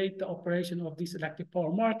emulate the operation of these electric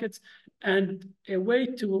power markets and a way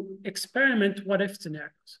to experiment what-if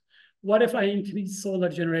scenarios. What if I increase solar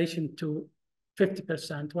generation to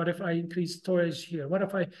 50%? What if I increase storage here? What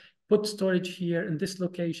if I put storage here in this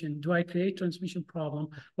location? Do I create transmission problem?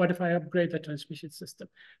 What if I upgrade the transmission system?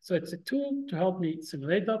 So it's a tool to help me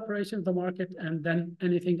simulate the operation of the market and then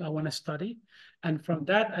anything I want to study. And from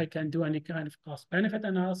that, I can do any kind of cost benefit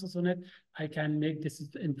analysis on it. I can make this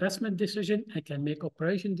investment decision. I can make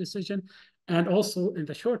operation decision. And also in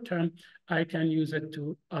the short term, I can use it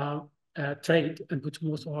to trade, and which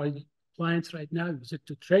most of our clients right now use it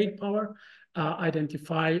to trade power,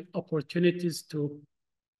 identify opportunities to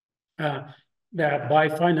buy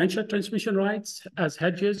financial transmission rights as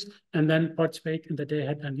hedges, and then participate in the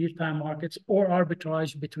day-ahead and real-time markets or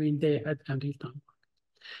arbitrage between day-ahead and real-time markets.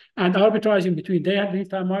 And arbitraging between day-ahead and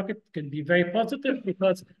real-time market can be very positive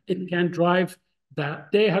because it can drive the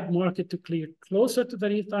day-ahead market to clear closer to the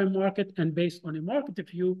real-time market and based on a market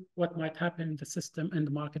view, what might happen in the system and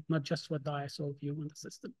the market, not just what the ISO view on the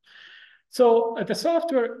system. So the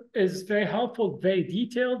software is very helpful, very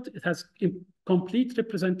detailed. It has complete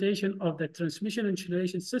representation of the transmission and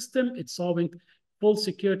generation system. It's solving full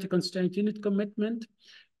security constraint unit commitment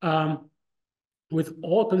with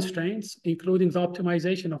all constraints, including the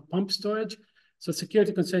optimization of pump storage. So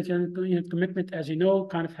security constraint unit commitment, as you know,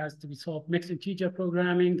 kind of has to be solved mixed integer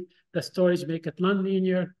programming. The storage make it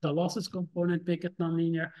nonlinear. The losses component make it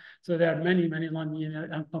nonlinear. So there are many, many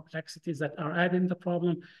nonlinear complexities that are adding the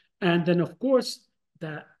problem. And then, of course,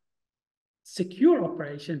 the secure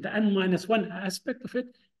operation, the N-1 aspect of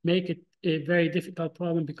it, make it a very difficult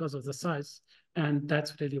problem because of the size. And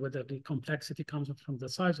that's really where the complexity comes from, the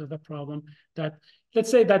size of the problem. That let's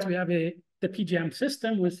say that we have the PJM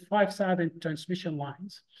system with 5,000 transmission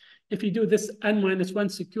lines. If you do this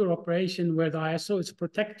N-1 secure operation where the ISO is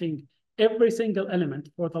protecting every single element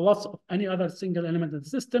for the loss of any other single element of the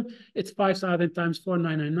system, it's 5,000 times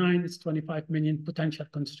 4,999. It's 25 million potential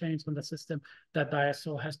constraints on the system that the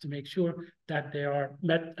ISO has to make sure that they are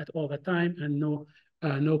met at all the time and no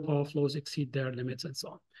power flows exceed their limits and so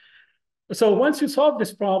on. So once you solve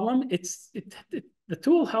this problem, the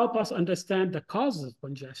tool helps us understand the causes of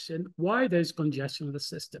congestion, why there's congestion in the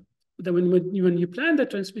system. That when you plan the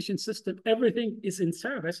transmission system, everything is in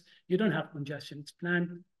service. You don't have congestion. It's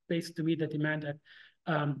planned based to meet the demand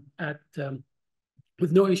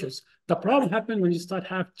with no issues. The problem happens when you start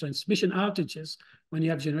have transmission outages, when you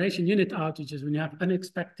have generation unit outages, when you have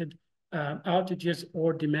unexpected outages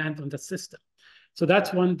or demand on the system. So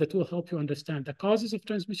that's one, the tool helps you understand the causes of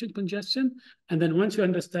transmission congestion. And then once you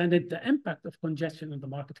understand it, the impact of congestion on the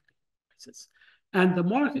market prices. And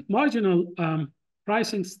the marginal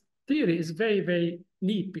pricing theory is very, very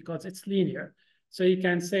neat because it's linear. So you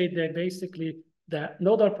can say that basically the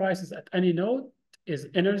nodal prices at any node is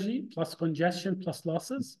energy plus congestion plus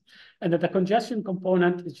losses. And that the congestion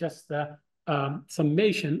component is just the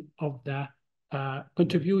summation of the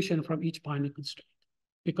contribution from each binding constraint.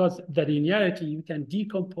 Because the linearity, you can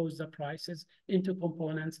decompose the prices into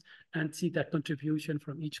components and see the contribution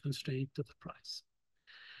from each constraint to the price.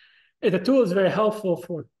 The tool is very helpful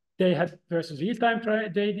for day ahead versus real-time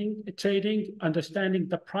trading, understanding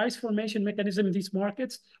the price formation mechanism in these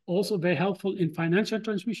markets, also very helpful in financial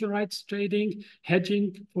transmission rights trading, hedging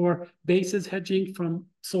for basis hedging from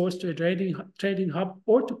source to a trading hub,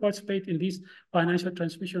 or to participate in these financial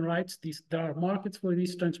transmission rights. There are markets for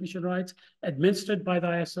these transmission rights administered by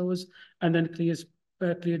the ISOs and then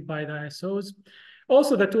cleared by the ISOs.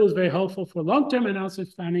 Also, the tool is very helpful for long-term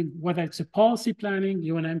analysis planning, whether it's a policy planning,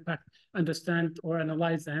 you want to understand or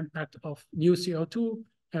analyze the impact of new CO2,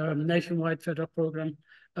 nationwide federal program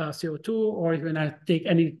CO2, or you want to take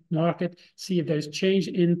any market, see if there's change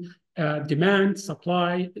in demand,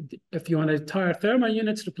 supply. If you want to retire thermal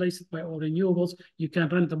units, replace it by all renewables, you can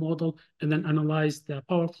run the model and then analyze the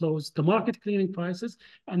power flows, the market clearing prices,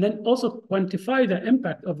 and then also quantify the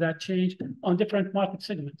impact of that change on different market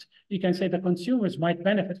segments. You can say the consumers might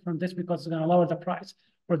benefit from this because it's going to lower the price.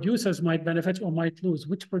 Producers might benefit or might lose.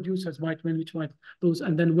 Which producers might win, which might lose,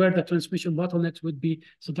 and then where the transmission bottlenecks would be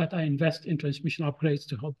so that I invest in transmission upgrades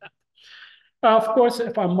to help that. Of course,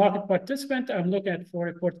 if I'm a market participant, I'm looking for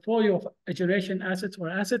a portfolio of generation assets or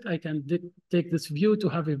asset. I can take this view to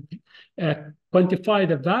have quantify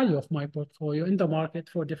the value of my portfolio in the market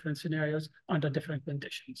for different scenarios under different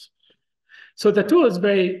conditions. So the tool is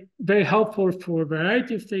very, very helpful for a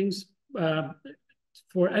variety of things.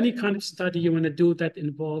 For any kind of study you want to do that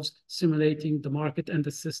involves simulating the market and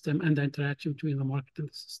the system and the interaction between the market and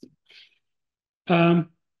the system. I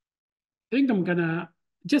think I'm gonna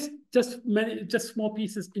just small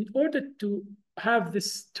pieces. In order to have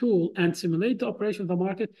this tool and simulate the operation of the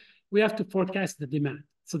market, we have to forecast the demand.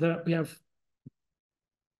 So that we have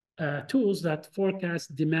tools that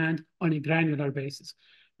forecast demand on a granular basis.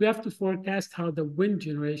 We have to forecast how the wind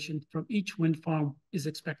generation from each wind farm is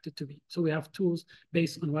expected to be. So we have tools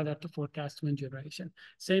based on whether to forecast wind generation.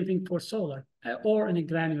 Same thing for solar or on a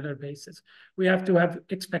granular basis. We have to have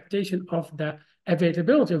expectation of the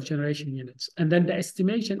availability of generation units and then the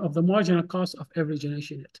estimation of the marginal cost of every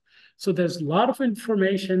generation unit. So there's a lot of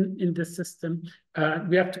information in the system.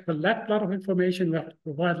 We have to collect a lot of information. We have to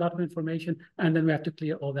provide a lot of information, and then we have to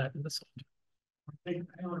clear all that in the software. I think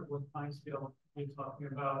I know what time scale you're talking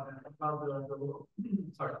about, and about the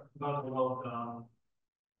load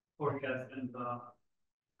forecast, and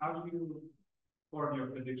how do you form your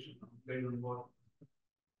prediction based on what?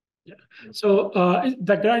 Yeah. So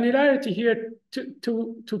the granularity here,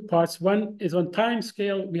 two parts. One is on time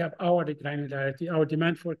scale. We have hourly granularity. Our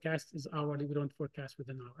demand forecast is hourly. We don't forecast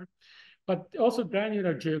within an hour, but also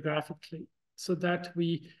granular geographically, so that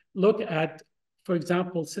we look at, for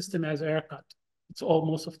example, system as ERCOT. It's all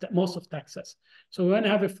most of Texas. So when I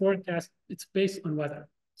have a forecast, it's based on weather.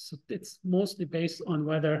 So it's mostly based on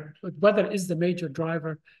weather. But weather is the major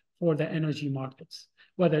driver for the energy markets,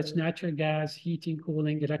 whether it's natural gas, heating,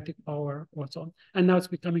 cooling, electric power, or so on. And now it's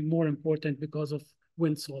becoming more important because of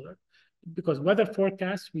wind, solar. Because weather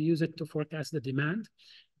forecasts, we use it to forecast the demand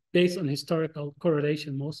based on historical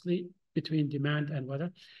correlation mostly between demand and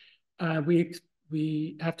weather.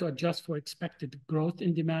 We have to adjust for expected growth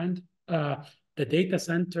in demand. The data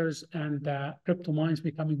centers and the crypto mines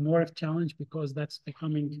becoming more of a challenge because that's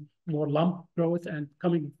becoming more lump growth and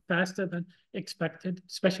coming faster than expected,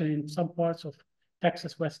 especially in some parts of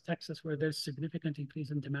Texas, West Texas, where there's significant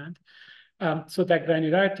increase in demand. So that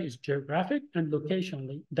granularity is geographic and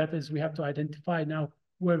locationally. That is, we have to identify now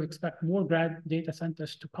where we expect more data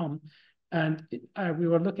centers to come. And we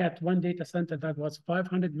were looking at one data center that was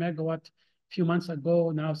 500 megawatt a few months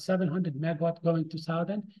ago, now 700 megawatt going to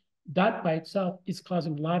Southern. That by itself is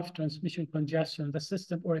causing a lot of transmission congestion in the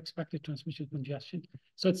system or expected transmission congestion.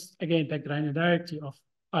 So it's, again, the granularity of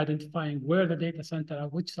identifying where the data center or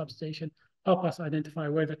which substation help us identify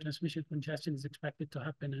where the transmission congestion is expected to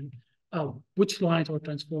happen and which lines or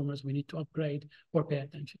transformers we need to upgrade or pay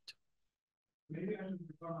attention to. Maybe I should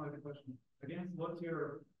formulate the question. Again, what's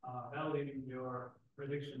your validating your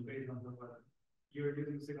prediction based on the weather? You're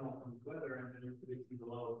using signal from the weather and then you're predicting the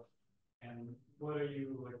load. And what are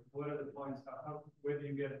you like? What are the points? Where do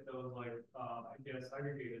you get those I guess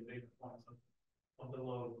aggregated data points of the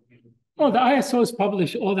load? Oh, the ISOs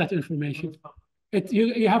publish all that information.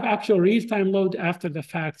 You have actual real-time load after the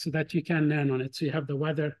fact so that you can learn on it. So you have the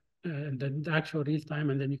weather and then the actual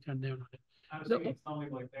real-time, and then you can learn on it. I'm saying it's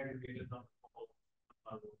something like aggregated.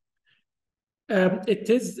 It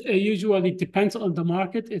is usually depends on the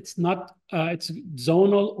market. It's not. It's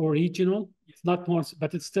zonal or regional. It's not more,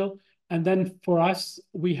 but it's still. And then for us,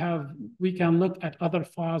 we can look at other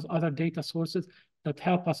files, other data sources that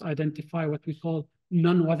help us identify what we call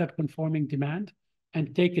non-weather conforming demand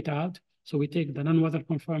and take it out. So we take the non-weather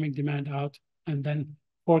conforming demand out and then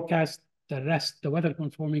forecast the rest, the weather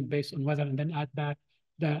conforming based on weather, and then add back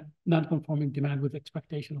the non-conforming demand with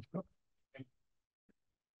expectation of growth.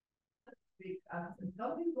 How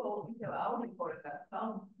do you go into our forecast?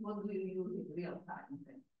 What do you use in real time?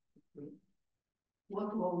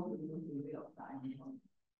 What laws do you use in real time?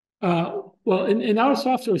 Well, in our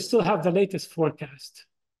software, we still have the latest forecast.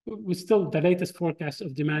 The latest forecast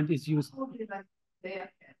of demand is used. Like day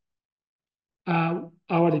ahead.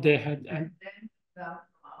 Hourly day ahead. And then our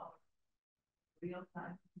real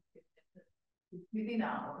time. Within an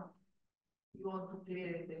hour. You want to clear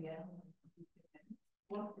it again.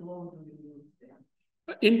 What law do you use there?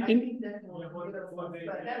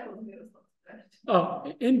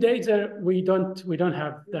 In data, we don't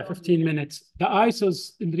have the 15 minutes. The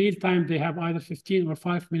ISOs in real time, they have either 15 or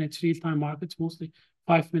 5 minutes real time markets, mostly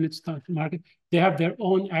 5 minutes time market. They have their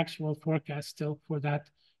own actual forecast still for that,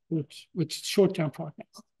 which short-term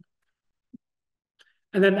forecast.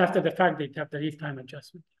 And then after the fact, they have the real time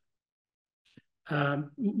adjustment.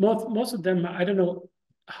 Most of them, I don't know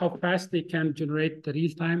how fast they can generate the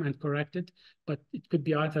real time and correct it, but it could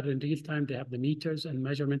be either in real time, they have the meters and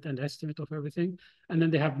measurement and estimate of everything. And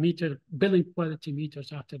then they have billing quality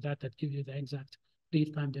meters after that give you the exact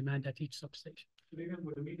real time demand at each substation. But even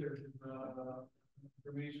with the meters,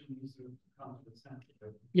 information needs to come to the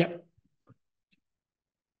center. Yeah.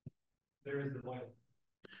 There is delay.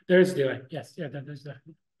 There is delay, yes. Yeah, there's that.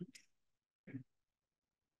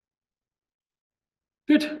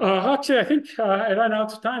 Good. Actually, I think I ran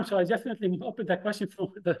out of time, so I definitely open that question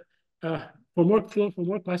for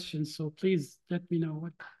more questions. So please let me know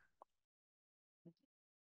what.